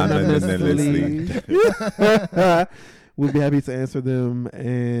 We'll be happy to answer them.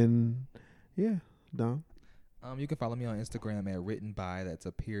 And yeah, Dom. You can follow me on Instagram at written by, that's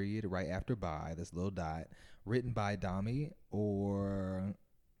a period right after by, this little dot, written by Dami, or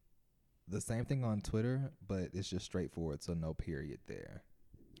the same thing on Twitter, but it's just straightforward, so no period there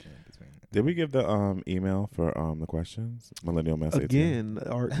in between. Did we give the email for the questions? Millennial Message. Again,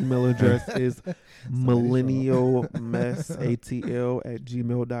 our email address is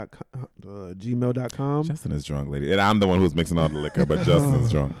millennialmessatl@gmail.com. Justin is drunk, lady. And I'm the one who's mixing all the liquor, but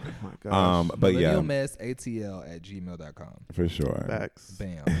Justin's drunk. Oh my gosh. But yeah, millennialmessatl@gmail.com. for sure. Facts.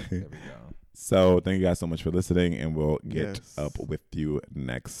 Bam. There we go. So thank you guys so much for listening, and we'll get Yes. up with you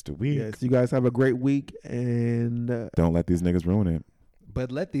next week. Yes, you guys have a great week, and Don't let these niggas ruin it. But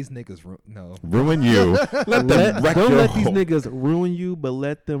let these niggas no. Ruin you. Let them wreck don't your let these whole- niggas ruin you, but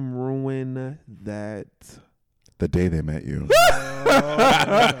let them ruin that. the day they met you.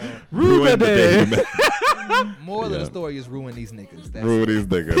 Ruin the day. you met. Moral of Yeah. the story is ruin these niggas. That's Ruin these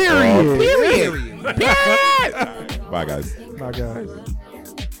niggas. Period. Period. Bye, guys. Bye, guys.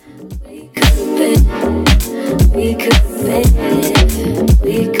 We could have been, we could have been,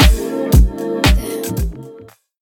 we could